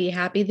totally peppy,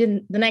 happy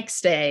the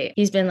next day.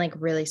 He's been like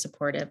really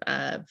supportive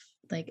of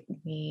like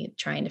me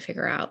trying to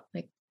figure out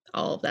like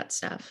all of that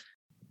stuff.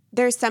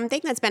 There's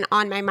something that's been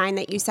on my mind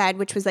that you said,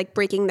 which was like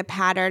breaking the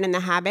pattern and the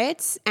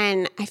habits.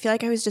 And I feel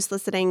like I was just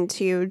listening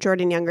to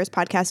Jordan Younger's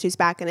podcast, Who's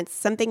Back, and it's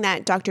something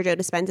that Dr. Joe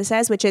Dispenza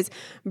says, which is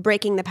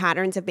breaking the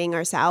patterns of being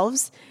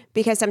ourselves.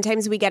 Because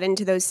sometimes we get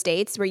into those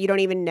states where you don't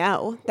even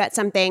know that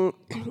something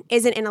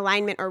isn't in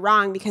alignment or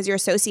wrong because you're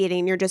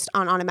associating, you're just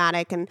on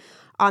automatic and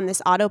on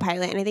this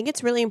autopilot. And I think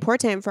it's really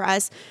important for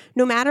us,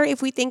 no matter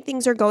if we think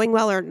things are going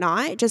well or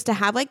not, just to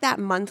have like that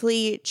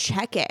monthly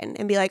check-in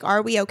and be like,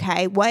 are we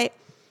okay?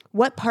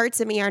 What parts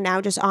of me are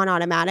now just on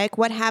automatic?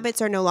 What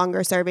habits are no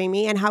longer serving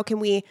me? And how can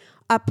we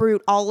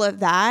uproot all of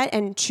that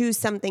and choose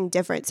something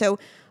different? So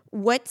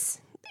what's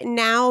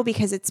now,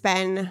 because it's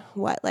been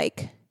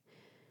like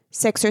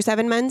 6 or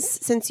 7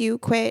 months since you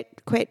quit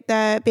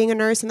being a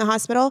nurse in the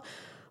hospital.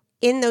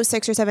 In those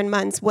 6 or 7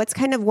 months, what's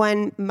kind of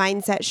one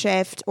mindset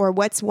shift, or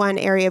what's one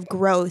area of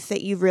growth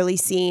that you've really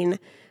seen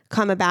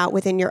come about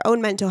within your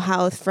own mental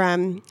health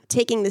from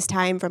taking this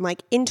time from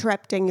like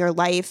interrupting your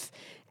life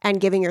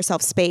and giving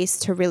yourself space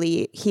to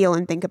really heal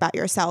and think about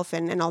yourself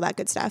and all that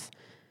good stuff?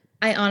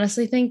 I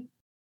honestly think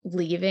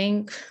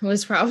leaving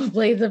was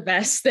probably the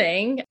best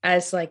thing.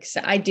 As like,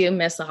 so I do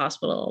miss the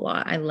hospital a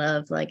lot. I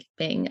love like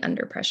being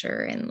under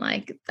pressure, and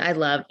like, I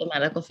love the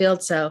medical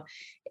field. So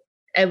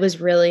it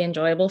was really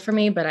enjoyable for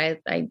me, but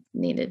I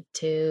needed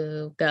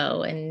to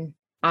go. And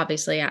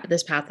obviously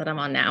this path that I'm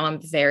on now,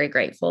 I'm very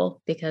grateful,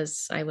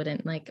 because I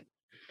wouldn't like,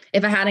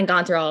 if I hadn't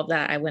gone through all of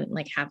that, I wouldn't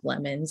like have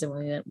lemons and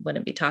we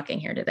wouldn't be talking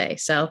here today.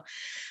 So,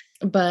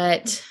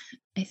 but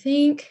I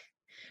think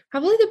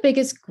probably the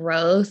biggest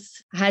growth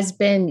has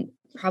been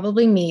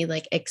probably me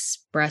like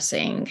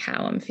expressing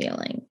how I'm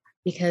feeling,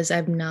 because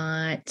I'm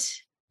not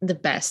the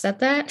best at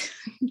that.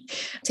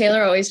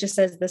 Taylor always just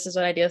says, this is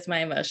what I do with my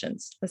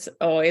emotions. That's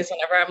always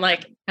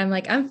whenever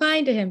I'm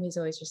fine to him. He's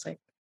always just like.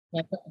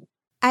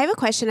 I have a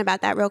question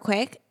about that real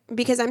quick,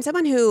 because I'm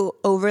someone who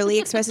overly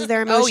expresses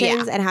their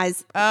emotions and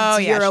has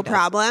zero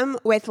problem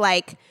with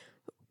like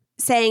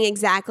saying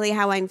exactly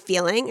how I'm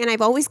feeling. And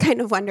I've always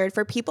kind of wondered,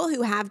 for people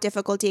who have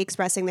difficulty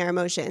expressing their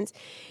emotions,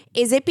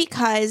 is it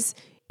because,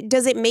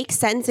 does it make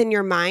sense in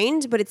your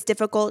mind, but it's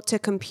difficult to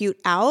compute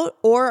out?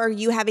 Or are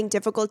you having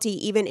difficulty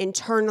even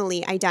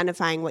internally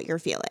identifying what you're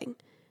feeling?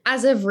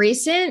 As of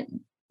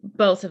recent,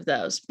 both of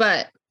those.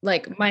 But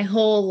like my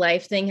whole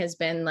life thing has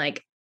been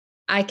like,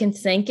 I can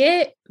think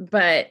it,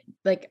 but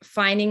like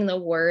finding the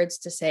words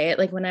to say it,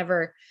 like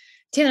whenever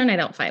Taylor and I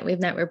don't fight, we've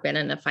never been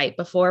in a fight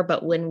before,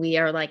 but when we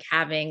are like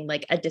having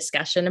like a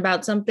discussion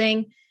about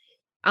something,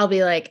 I'll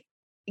be like,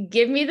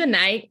 give me the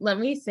night, let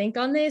me think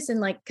on this. And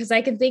like, cause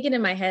I can think it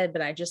in my head,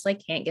 but I just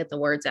like can't get the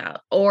words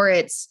out. Or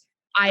it's,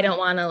 I don't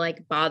want to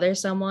like bother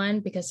someone,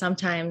 because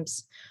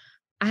sometimes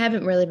I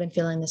haven't really been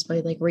feeling this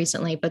way like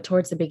recently, but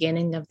towards the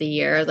beginning of the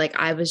year, like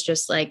I was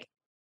just like,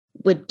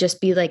 would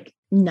just be like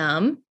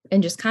numb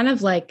and just kind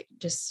of like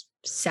just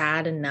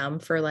sad and numb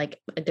for like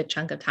a good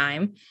chunk of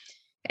time.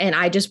 And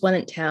I just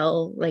wouldn't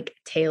tell like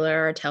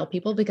Taylor or tell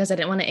people, because I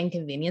didn't want to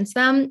inconvenience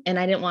them. And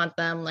I didn't want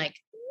them like,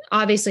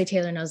 obviously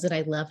Taylor knows that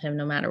I love him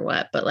no matter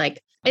what, but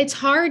like, it's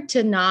hard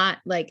to not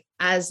like,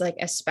 as like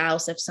a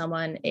spouse, if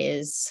someone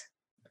is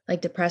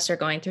like depressed or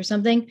going through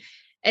something,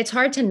 it's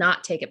hard to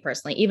not take it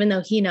personally, even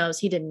though he knows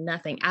he did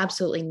nothing,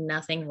 absolutely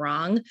nothing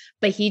wrong,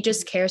 but he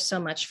just cares so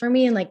much for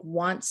me and like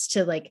wants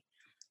to like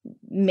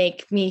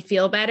make me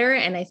feel better.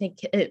 And I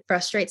think it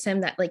frustrates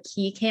him that like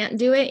he can't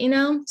do it, you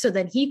know? So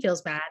then he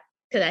feels bad.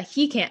 that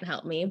he can't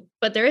help me,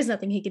 but there is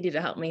nothing he can do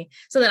to help me.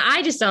 So then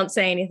I just don't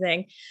say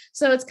anything.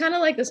 So it's kind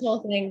of like this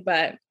whole thing,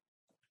 but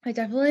I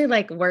definitely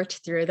like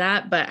worked through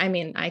that. But I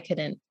mean, I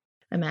couldn't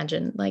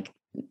imagine, like,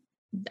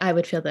 I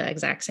would feel the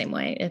exact same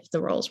way if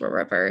the roles were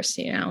reversed,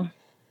 you know?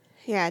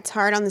 Yeah, it's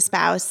hard on the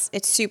spouse.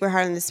 It's super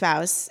hard on the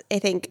spouse. I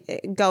think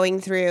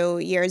going through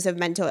years of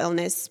mental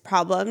illness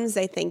problems,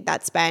 I think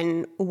that's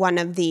been one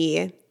of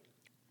the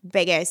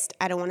biggest,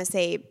 I don't want to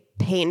say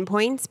pain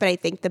points, but I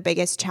think the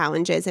biggest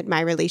challenges in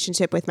my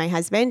relationship with my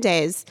husband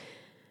is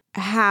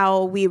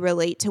how we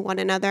relate to one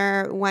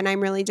another when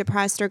I'm really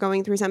depressed or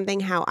going through something,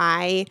 how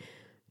I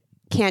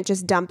can't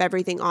just dump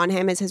everything on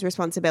him as his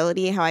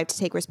responsibility, how I have to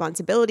take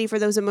responsibility for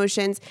those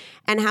emotions,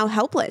 and how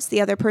helpless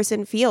the other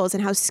person feels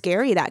and how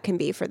scary that can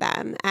be for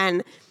them.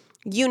 And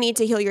you need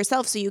to heal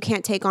yourself, so you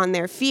can't take on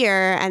their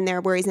fear and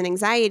their worries and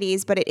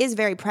anxieties, but it is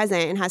very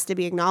present and has to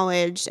be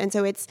acknowledged. And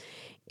so it's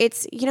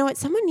you know what,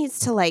 someone needs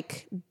to,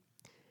 like,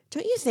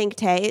 don't you think,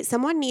 Tay,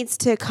 someone needs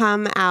to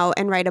come out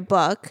and write a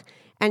book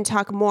and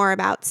talk more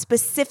about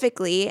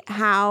specifically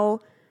how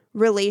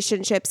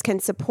relationships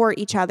can support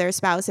each other's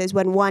spouses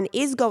when one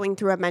is going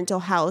through a mental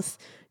health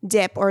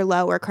dip or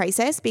low or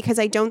crisis, because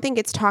I don't think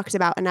it's talked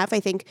about enough. I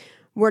think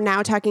we're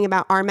now talking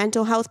about our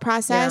mental health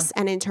process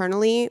and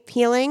internally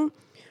healing,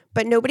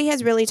 but nobody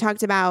has really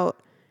talked about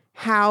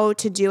how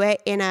to do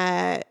it in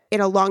a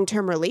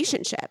long-term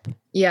relationship.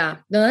 Yeah,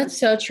 no, that's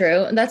so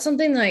true. That's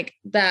something like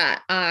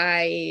that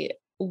I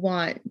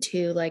want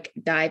to like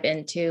dive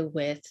into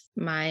with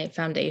my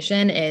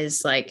foundation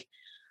is like,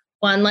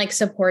 one, like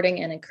supporting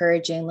and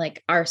encouraging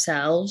like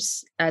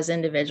ourselves as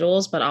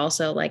individuals, but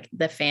also like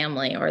the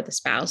family or the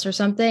spouse or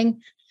something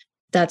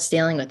that's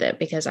dealing with it.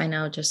 Because I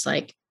know just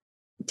like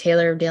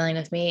Taylor dealing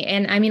with me.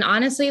 And I mean,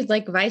 honestly,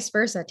 like vice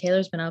versa,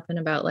 Taylor's been open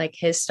about like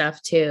his stuff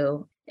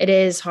too. It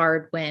is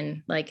hard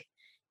when like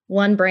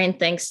one brain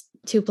thinks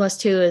 2 +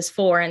 2 is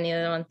 4 and the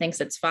other one thinks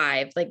it's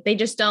 5. Like they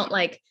just don't,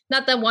 like,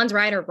 not that one's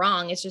right or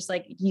wrong. It's just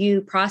like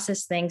you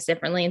process things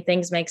differently and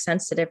things make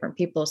sense to different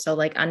people. So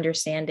like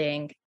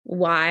understanding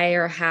why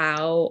or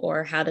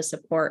how to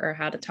support or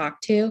how to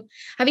talk to.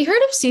 Have you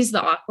heard of Seize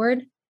the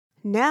Awkward?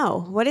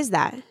 No, what is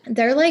that?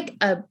 They're like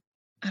I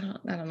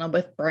don't know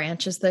if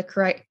branch is the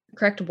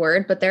correct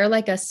word, but they're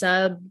like a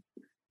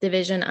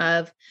subdivision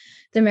of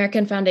the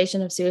American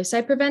Foundation of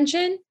Suicide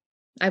Prevention,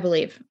 I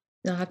believe.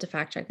 They'll have to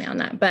fact check me on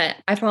that, but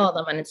I follow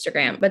them on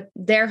Instagram. But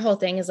their whole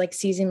thing is like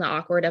seizing the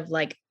awkward of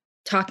like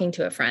talking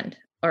to a friend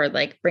or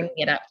like bringing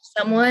it up to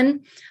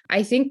someone.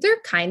 I think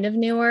they're kind of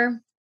newer.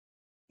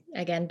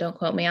 Again, don't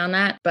quote me on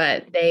that,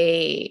 but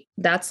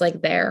that's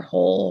like their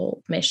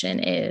whole mission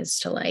is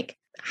to like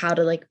how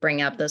to like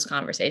bring up those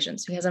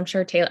conversations, because I'm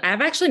sure Taylor,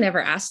 I've actually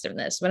never asked him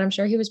this, but I'm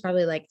sure he was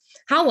probably like,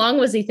 how long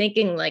was he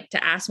thinking like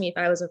to ask me if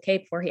I was okay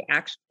before he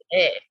actually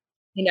did?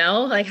 You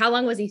know, like how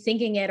long was he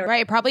thinking it? Or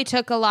Right. It probably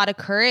took a lot of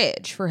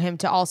courage for him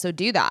to also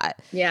do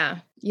that.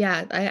 Yeah.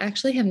 Yeah. I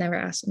actually have never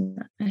asked him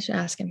that. I should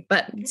ask him,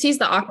 but Seize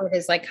the Awkward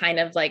is like kind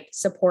of like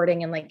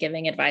supporting and like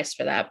giving advice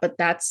for that. But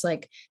that's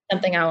like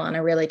something I want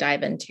to really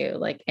dive into,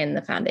 like in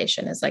the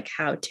foundation, is like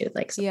how to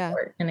like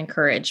support and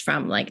encourage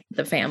from like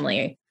the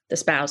family, the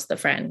spouse, the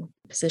friend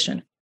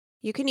position.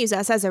 You can use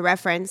us as a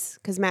reference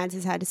because Mads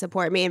has had to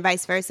support me and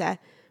vice versa.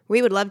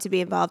 We would love to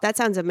be involved. That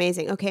sounds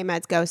amazing. Okay,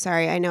 Mads, go.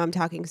 Sorry, I know I'm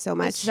talking so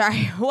much.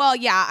 Sorry. Well,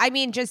 yeah. I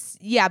mean,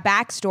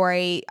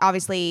 backstory.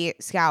 Obviously,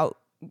 Scout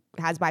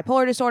has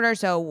bipolar disorder,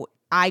 so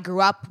I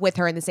grew up with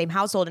her in the same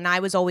household, and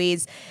I was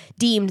always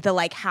deemed the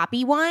like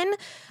happy one.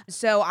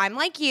 So I'm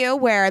like you,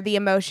 where the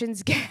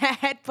emotions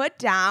get put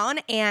down,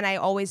 and I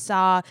always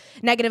saw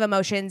negative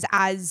emotions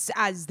as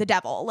the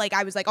devil. Like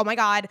I was like, oh my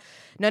God,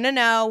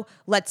 no,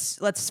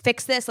 let's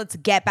fix this. Let's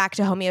get back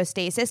to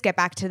homeostasis, get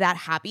back to that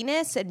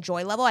happiness and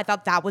joy level. I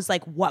thought that was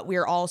like what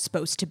we're all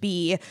supposed to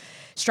be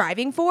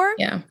striving for.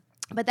 Yeah.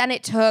 But then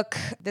it took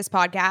this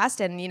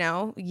podcast and, you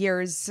know,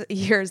 years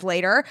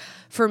later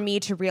for me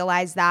to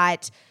realize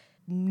that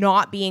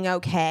not being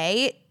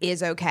okay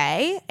is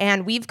okay.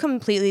 And we've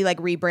completely like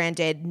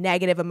rebranded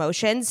negative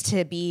emotions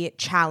to be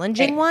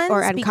challenging ones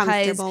or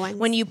uncomfortable ones.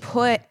 When you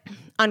put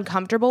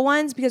uncomfortable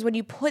ones, because when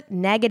you put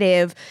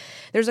negative,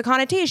 there's a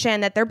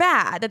connotation that they're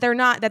bad, that they're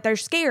not, that they're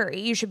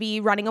scary. You should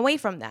be running away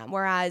from them.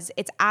 Whereas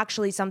it's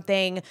actually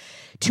something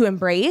to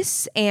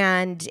embrace,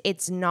 and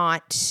it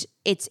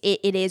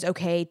is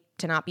okay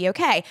to not be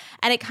okay.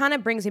 And it kind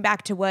of brings me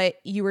back to what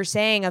you were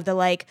saying of the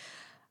like,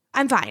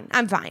 I'm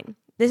fine.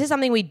 This is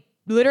something we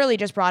literally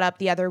just brought up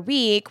the other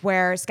week,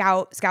 where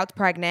Scout's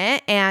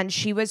pregnant, and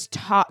she was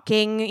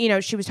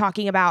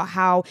talking about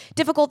how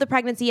difficult the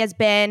pregnancy has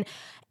been.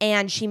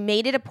 And she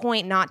made it a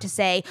point not to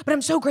say, but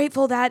I'm so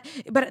grateful that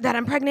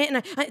I'm pregnant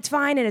and it's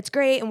fine and it's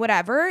great and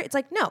whatever. It's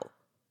like, no,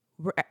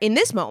 in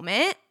this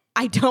moment,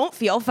 I don't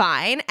feel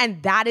fine,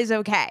 and that is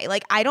okay.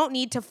 Like, I don't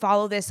need to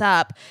follow this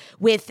up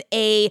with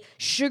a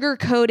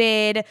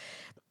sugar-coated,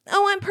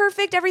 oh, I'm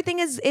perfect, everything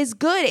is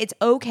good. It's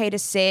okay to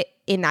sit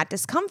in that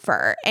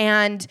discomfort.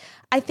 And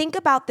I think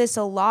about this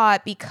a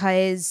lot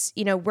because,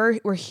 you know,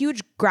 we're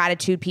huge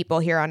gratitude people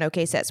here on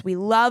OK Sis. We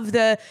love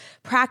the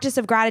practice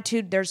of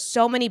gratitude. There's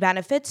so many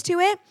benefits to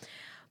it.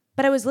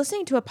 But I was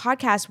listening to a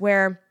podcast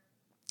where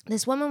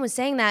this woman was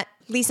saying that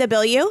Lisa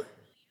Bilyeu?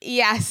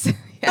 yes. Boom!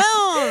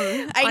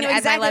 I knew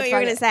exactly what you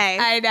were going to say.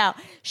 I know.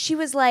 She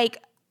was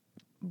like,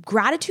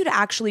 gratitude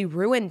actually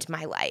ruined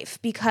my life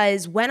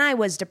because when I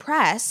was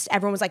depressed,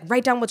 everyone was like,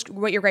 write down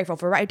what you're grateful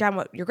for, write down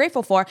what you're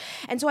grateful for.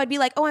 And so I'd be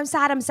like, oh, I'm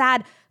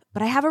sad,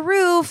 but I have a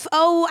roof.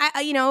 Oh,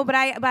 but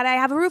I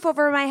have a roof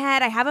over my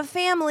head. I have a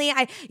family.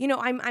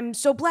 I'm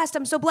so blessed.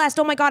 I'm so blessed.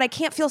 Oh my God, I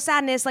can't feel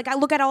sadness. Like I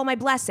look at all my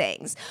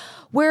blessings.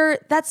 Where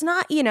that's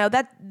not,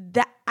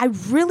 that I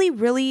really,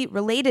 really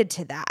related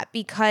to that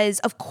because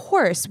of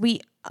course we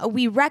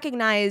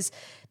recognize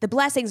the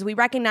blessings. We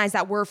recognize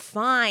that we're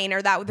fine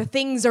or that the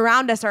things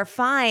around us are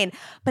fine.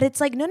 But it's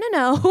like,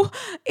 no.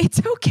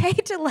 It's okay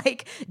to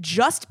like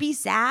just be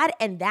sad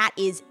and that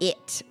is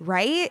it,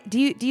 right?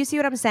 Do you see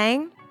what I'm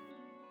saying?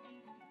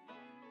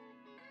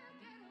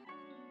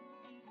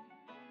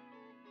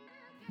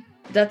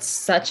 That's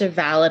such a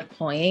valid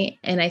point.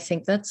 And I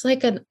think that's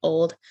like not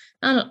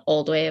an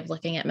old way of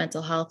looking at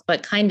mental health,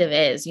 but kind of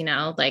is,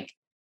 like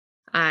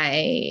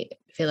I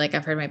feel like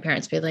I've heard my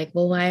parents be like,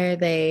 well,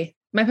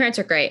 my parents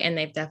are great. And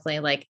they've definitely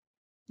like,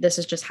 this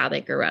is just how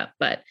they grew up.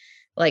 But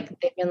like,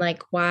 they've been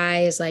like,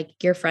 why is like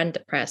your friend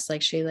depressed?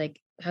 Like she like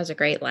has a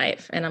great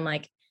life. And I'm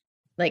like,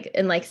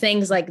 and like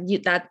things like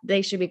that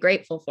they should be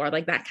grateful for,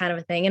 like that kind of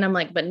a thing. And I'm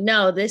like, but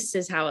no, this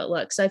is how it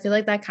looks. So I feel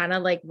like that kind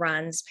of like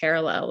runs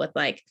parallel with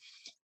like,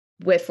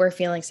 if we're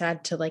feeling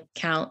sad to like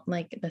count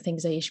like the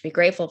things that you should be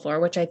grateful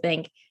for, which I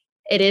think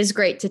it is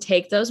great to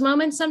take those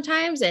moments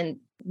sometimes and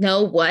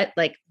know what,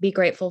 like be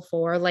grateful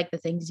for like the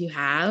things you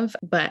have.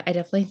 But I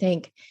definitely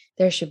think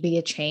there should be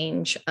a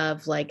change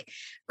of like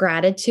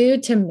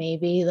gratitude to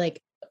maybe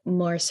like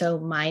more so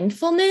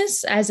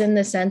mindfulness, as in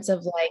the sense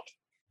of like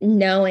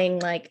knowing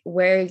like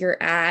where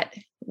you're at,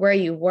 where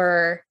you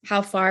were,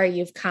 how far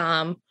you've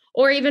come,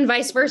 or even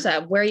vice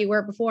versa, where you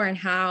were before and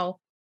how,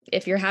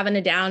 if you're having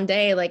a down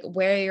day, like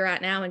where you're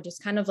at now, and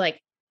just kind of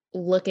like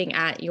looking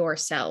at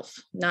yourself,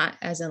 not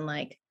as in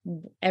like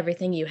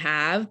everything you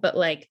have, but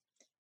like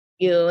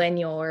you and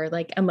your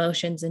like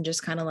emotions and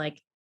just kind of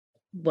like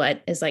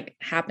what is like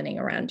happening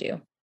around you.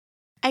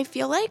 I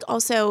feel like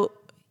also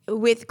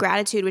with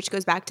gratitude, which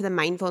goes back to the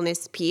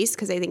mindfulness piece,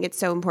 because I think it's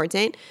so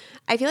important.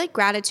 I feel like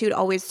gratitude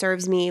always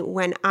serves me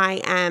when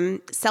I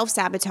am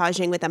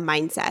self-sabotaging with a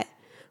mindset.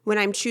 When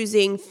I'm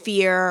choosing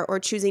fear or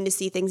choosing to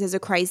see things as a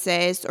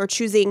crisis or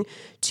choosing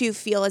to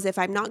feel as if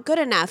I'm not good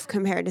enough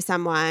compared to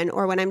someone,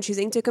 or when I'm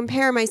choosing to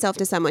compare myself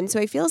to someone. So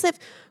I feel as if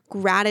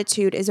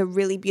gratitude is a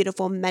really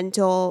beautiful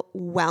mental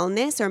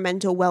wellness or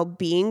mental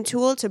well-being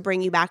tool to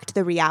bring you back to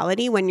the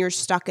reality when you're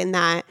stuck in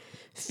that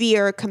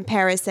fear,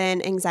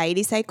 comparison,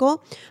 anxiety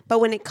cycle. But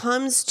when it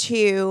comes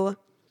to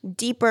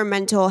deeper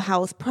mental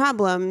health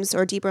problems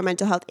or deeper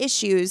mental health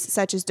issues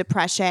such as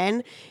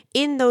depression,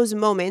 in those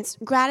moments,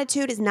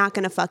 gratitude is not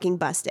going to fucking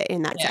bust it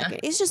in that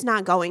second. It's just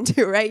not going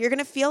to, right? You're going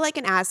to feel like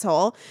an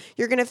asshole.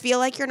 You're going to feel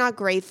like you're not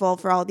grateful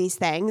for all these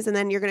things. And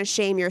then you're going to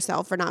shame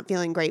yourself for not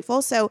feeling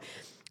grateful. So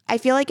I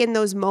feel like in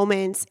those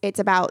moments, it's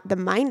about the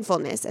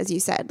mindfulness, as you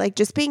said, like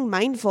just being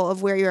mindful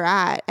of where you're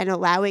at and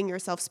allowing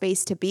yourself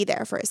space to be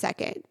there for a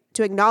second,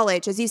 to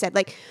acknowledge, as you said,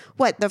 like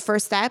what the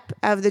first step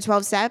of the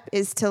 12 step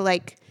is to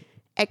like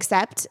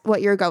accept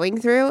what you're going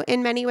through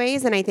in many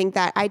ways. And I think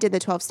that I did the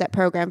 12-step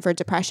program for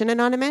Depression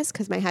Anonymous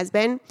because my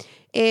husband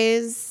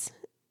is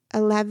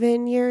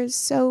 11 years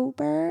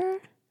sober.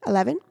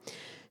 11.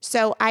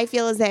 So I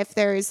feel as if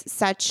there's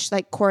such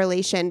like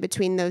correlation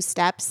between those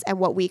steps and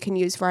what we can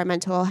use for our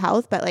mental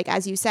health. But like,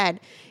 as you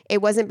said,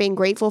 it wasn't being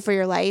grateful for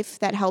your life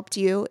that helped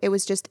you. It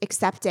was just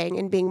accepting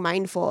and being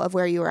mindful of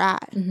where you were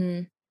at.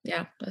 Mm-hmm.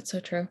 Yeah, that's so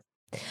true.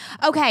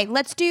 Okay,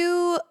 let's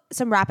do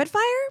some rapid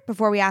fire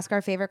before we ask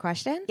our favorite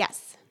question.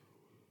 Yes.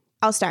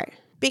 I'll start.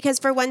 Because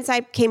for once I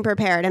came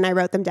prepared and I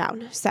wrote them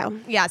down. So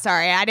yeah,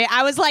 sorry.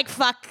 I was like,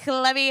 fuck,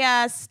 let me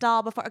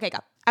stall before. Okay, go.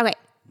 Okay.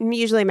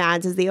 Usually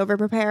Mads is the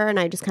over-preparer and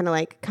I just kind of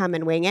like come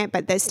and wing it.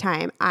 But this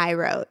time I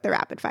wrote the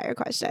rapid fire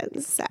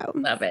questions. So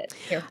love it.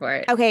 Here for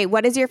it. Okay.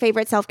 What is your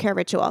favorite self-care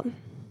ritual?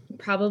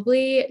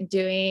 Probably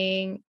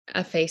doing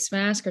a face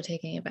mask or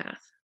taking a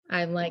bath.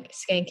 I'm like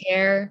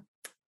skincare.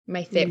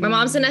 My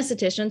mom's an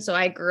esthetician, so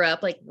I grew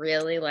up like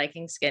really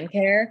liking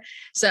skincare.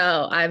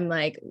 So I'm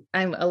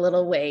a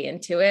little way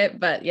into it,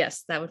 but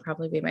yes, that would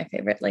probably be my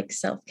favorite like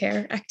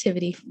self-care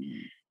activity.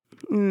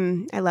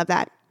 I love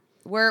that.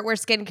 We're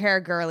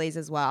skincare girlies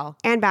as well.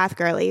 And bath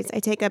girlies. I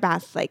take a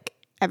bath like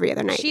every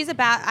other night. She's a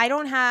bath.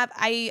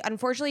 I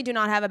unfortunately do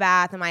not have a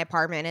bath in my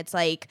apartment. It's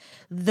like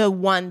the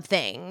one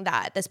thing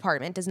that this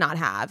apartment does not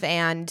have.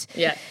 And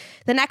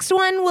the next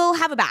one will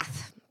have a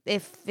bath.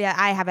 If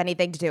I have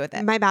anything to do with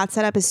it. My bath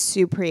setup is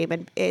supreme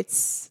and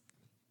it's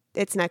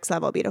next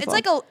level beautiful. It's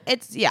like a whole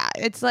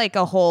it's like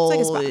a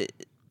spa.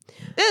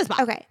 It's a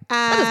spa. Okay.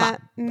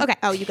 Okay.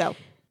 Oh, you go.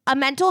 A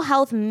mental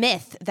health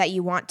myth that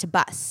you want to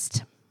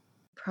bust.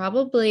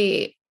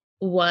 Probably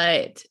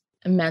what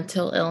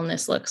mental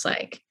illness looks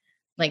like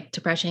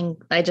depression.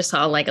 I just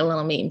saw like a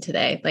little meme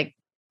today, like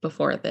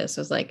before this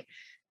was like,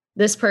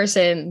 this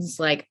person's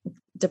like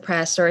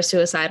depressed or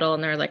suicidal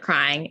and they're like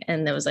crying.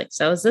 And it was like,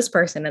 so is this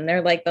person. And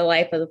they're like the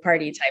life of the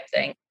party type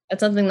thing.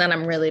 That's something that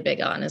I'm really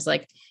big on is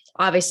like,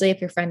 obviously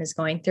if your friend is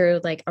going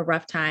through like a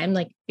rough time,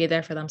 like be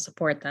there for them,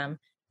 support them.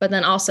 But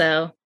then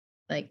also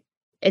like,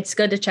 it's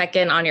good to check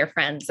in on your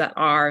friends that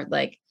are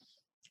like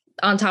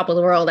on top of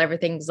the world.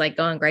 Everything's like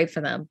going great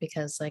for them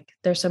because like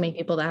there's so many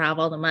people that have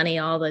all the money,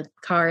 all the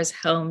cars,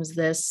 homes,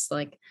 this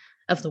like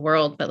of the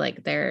world, but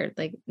like they're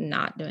like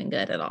not doing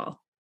good at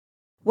all.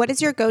 What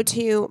is your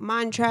go-to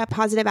mantra,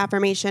 positive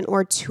affirmation,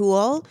 or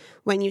tool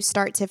when you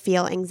start to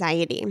feel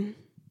anxiety?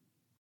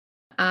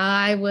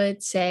 I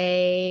would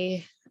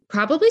say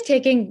probably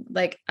taking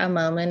like a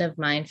moment of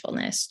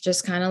mindfulness,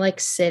 just kind of like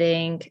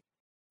sitting.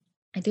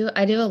 I do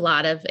a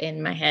lot of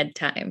in my head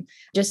time,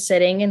 just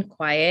sitting in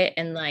quiet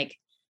and like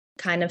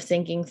kind of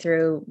thinking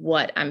through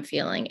what I'm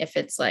feeling. If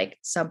it's like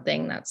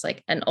something that's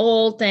like an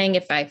old thing,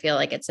 if I feel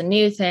like it's a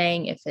new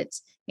thing, if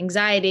it's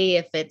anxiety,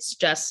 if it's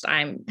just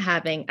I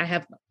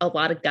have a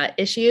lot of gut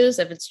issues,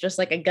 if it's just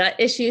like a gut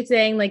issue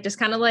thing, like just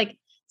kind of like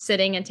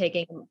sitting and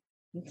taking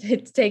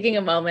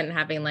a moment and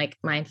having like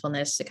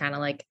mindfulness to kind of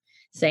like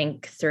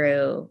think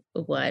through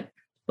what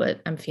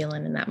I'm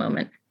feeling in that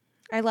moment.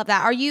 I love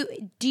that.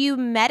 Do you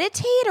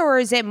meditate or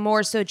is it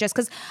more so just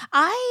because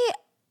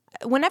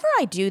whenever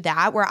I do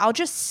that, where I'll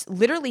just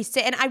literally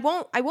sit and I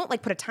won't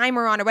like put a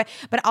timer on or what,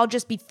 but I'll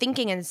just be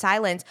thinking in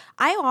silence.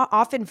 I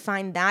often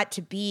find that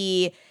to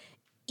be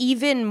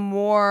even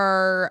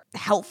more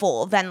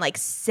helpful than like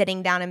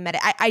sitting down and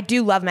meditate. I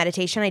do love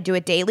meditation. I do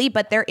it daily,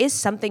 but there is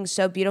something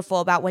so beautiful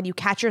about when you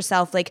catch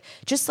yourself like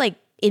just like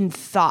in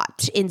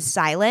thought, in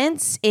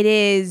silence.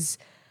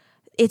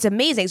 It's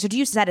amazing. So do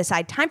you set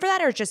aside time for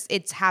that or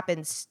it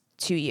happens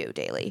to you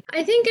daily?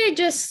 I think I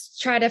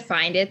just try to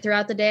find it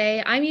throughout the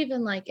day. I'm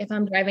even like, if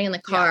I'm driving in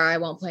the car, I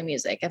won't play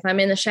music. If I'm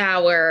in the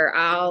shower,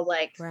 I'll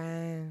like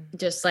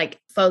just like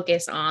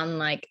focus on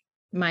like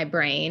my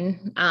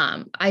brain.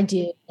 I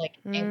do like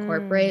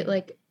incorporate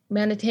like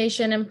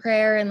meditation and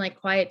prayer and like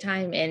quiet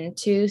time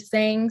into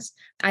things.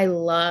 I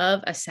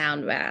love a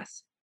sound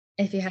bath.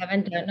 If you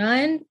haven't done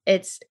one,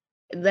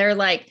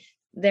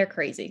 they're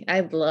crazy.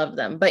 I love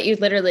them. But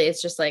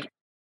it's just like,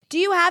 do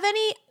you have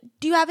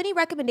any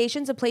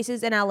recommendations of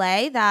places in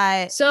LA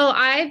that? So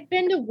I've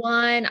been to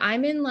one.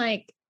 I'm in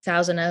like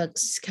Thousand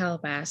Oaks,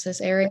 Calabasas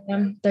area.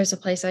 There's a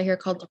place out here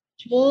called The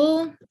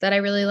Ritual that I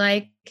really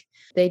like.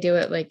 They do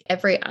it like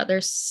every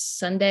other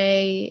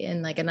Sunday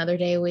and like another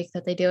day a week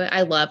that they do it.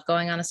 I love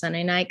going on a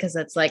Sunday night because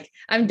it's like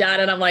I'm done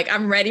and I'm like,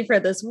 I'm ready for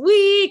this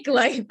week.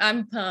 Like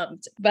I'm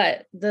pumped.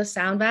 But the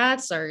sound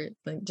baths are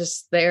like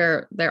just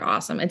they're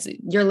awesome.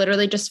 You're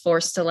literally just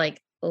forced to like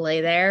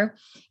lay there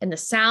and the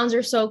sounds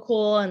are so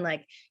cool and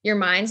like your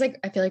mind's like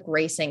I feel like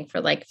racing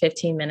for like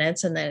 15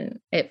 minutes and then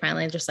it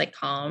finally just like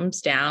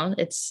calms down.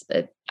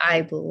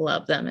 I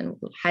love them and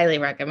highly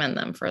recommend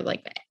them for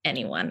like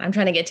anyone. I'm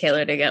trying to get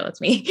Taylor to go with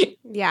me.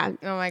 Yeah.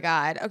 Oh my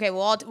God. Okay.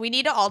 Well, we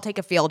need to all take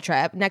a field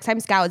trip. Next time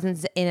Scout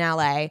is in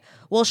LA,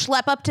 we'll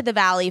schlep up to the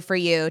valley for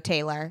you,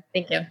 Taylor.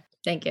 Thank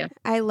you.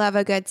 I love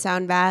a good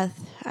sound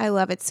bath. I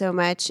love it so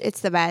much.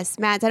 It's the best.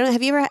 Matt,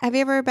 have you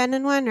ever been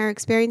in one or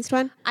experienced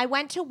one? I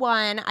went to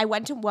one, a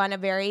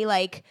very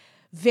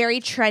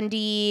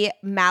trendy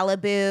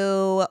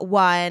Malibu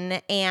one,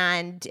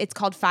 and it's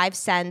called 5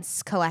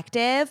 Cents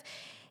Collective.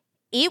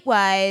 It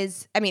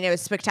was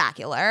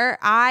spectacular.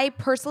 I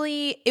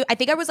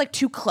think I was like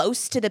too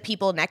close to the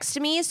people next to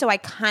me, so I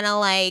kind of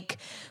like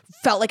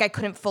felt like I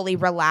couldn't fully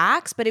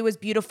relax, but it was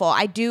beautiful.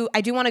 I do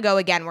want to go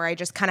again where I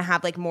just kind of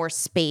have like more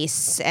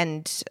space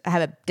and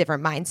have a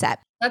different mindset.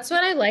 That's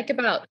what I like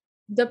about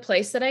the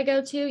place that I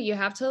go to. You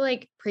have to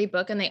like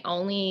pre-book and they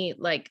only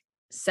like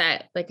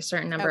set like a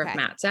certain number of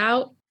mats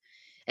out.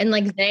 And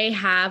like they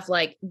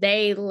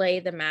lay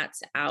the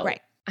mats out.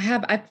 Right.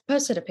 I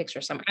posted a picture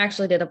somewhere. I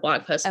actually did a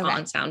blog post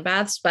on sound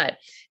baths, but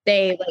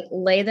they like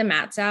lay the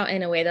mats out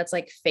in a way that's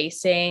like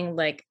facing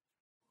like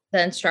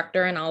the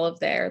instructor and all of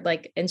their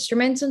like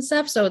instruments and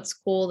stuff. So it's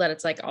cool that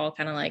it's like all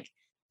kind of like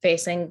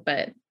facing,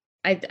 but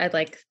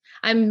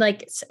I'm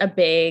like a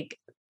big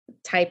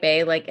type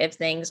A, like if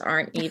things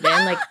aren't even,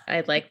 like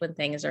I like when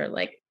things are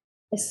like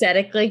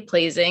aesthetically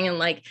pleasing and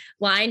like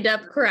lined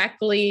up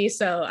correctly.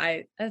 So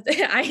I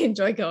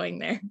enjoy going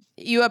there.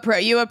 You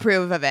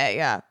approve of it.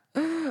 Yeah.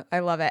 I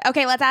love it.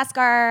 Okay, let's ask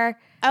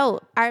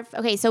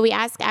so we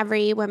ask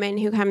every woman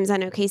who comes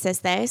on OK Sis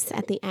this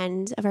at the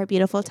end of our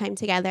beautiful time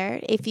together.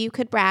 If you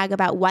could brag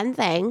about one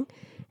thing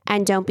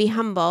and don't be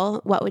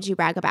humble, what would you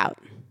brag about?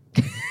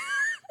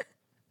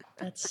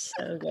 That's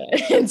so good.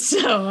 It's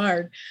so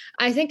hard.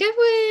 I think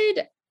I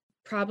would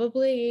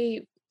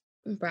probably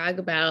brag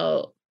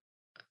about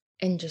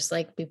and just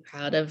like be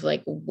proud of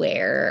like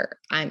where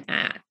I'm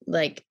at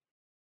like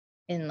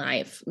in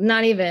life.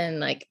 Not even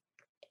like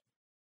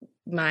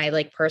my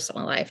like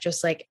personal life,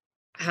 just like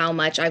how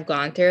much I've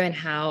gone through and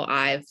how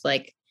I've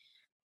like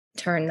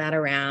turn that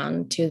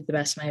around to the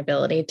best of my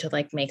ability to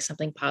like make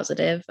something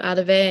positive out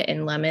of it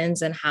in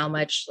lemons, and how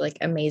much like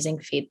amazing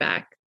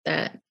feedback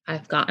that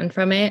I've gotten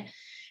from it,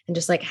 and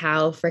just like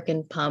how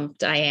freaking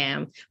pumped I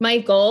am. My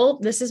goal,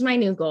 this is my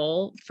new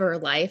goal for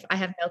life. I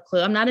have no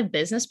clue. I'm not a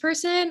business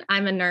person.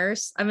 I'm a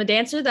nurse. I'm a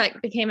dancer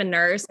that became a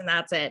nurse, and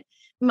that's it.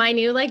 My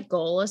new like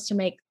goal is to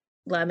make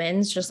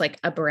lemons just like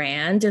a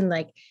brand, and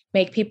like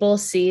make people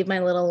see my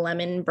little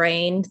lemon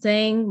brain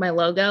thing, my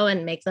logo,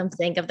 and make them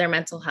think of their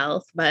mental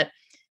health. But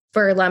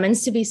for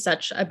lemons to be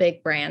such a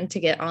big brand to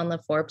get on the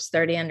Forbes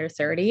 30 under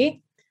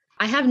 30,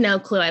 I have no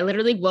clue. I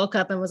literally woke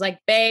up and was like,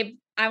 babe,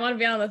 I want to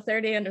be on the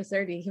 30 under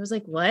 30. He was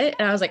like, what?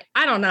 And I was like,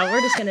 I don't know.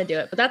 We're just going to do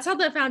it. But that's how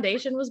the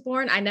foundation was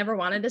born. I never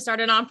wanted to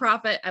start a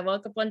nonprofit. I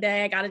woke up one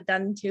day, I got it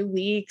done in 2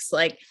 weeks.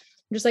 Like,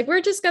 I'm just like,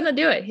 we're just going to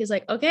do it. He's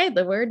like, okay,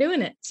 then we're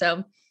doing it.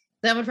 So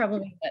that would probably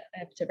be what I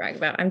have to brag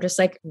about. I'm just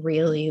like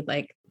really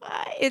like,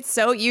 It's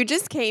so, you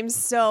just came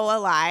so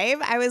alive.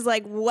 I was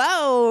like,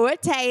 whoa,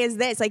 what Tay is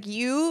this? Like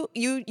your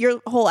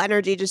whole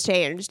energy just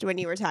changed when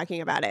you were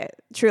talking about it.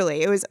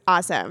 Truly, it was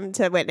awesome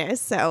to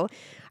witness. So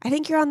I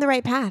think you're on the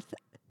right path.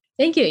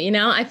 thank you. You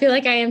know, I feel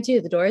like I am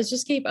too. The doors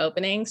just keep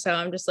opening. So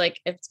I'm just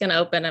like, if it's going to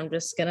open, I'm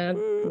just going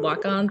to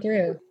walk on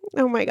through.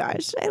 Oh my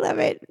gosh, I love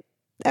it.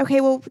 Okay,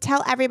 well,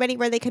 tell everybody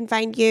where they can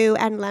find you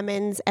and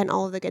Lemons and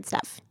all of the good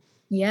stuff.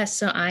 Yes.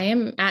 So I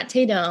am at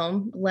Tay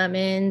Dome.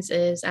 Lemons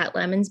is at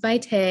Lemons by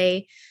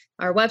Tay.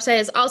 Our website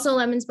is also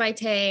Lemons by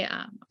Tay.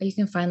 You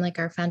can find like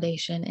our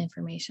foundation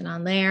information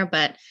on there,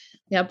 but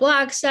yeah,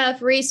 blog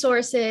stuff,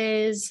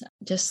 resources,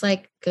 just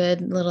like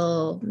good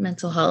little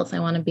mental health. I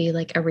want to be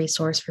like a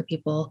resource for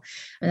people.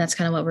 And that's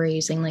kind of what we're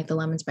using, like the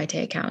Lemons by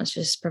Tay account, is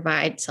just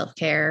provide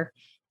self-care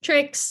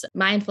tricks,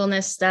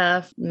 mindfulness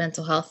stuff,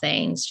 mental health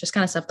things, just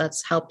kind of stuff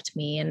that's helped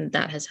me and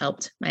that has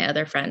helped my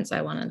other friends.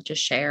 I want to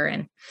just share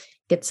and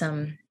get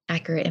some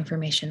accurate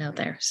information out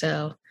there.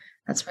 So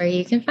that's where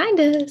you can find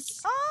us.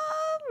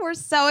 Oh, we're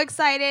so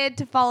excited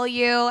to follow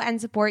you and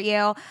support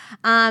you.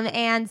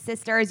 And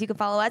sisters, you can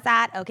follow us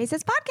at OK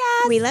Sis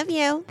Podcast. We love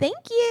you.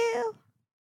 Thank you.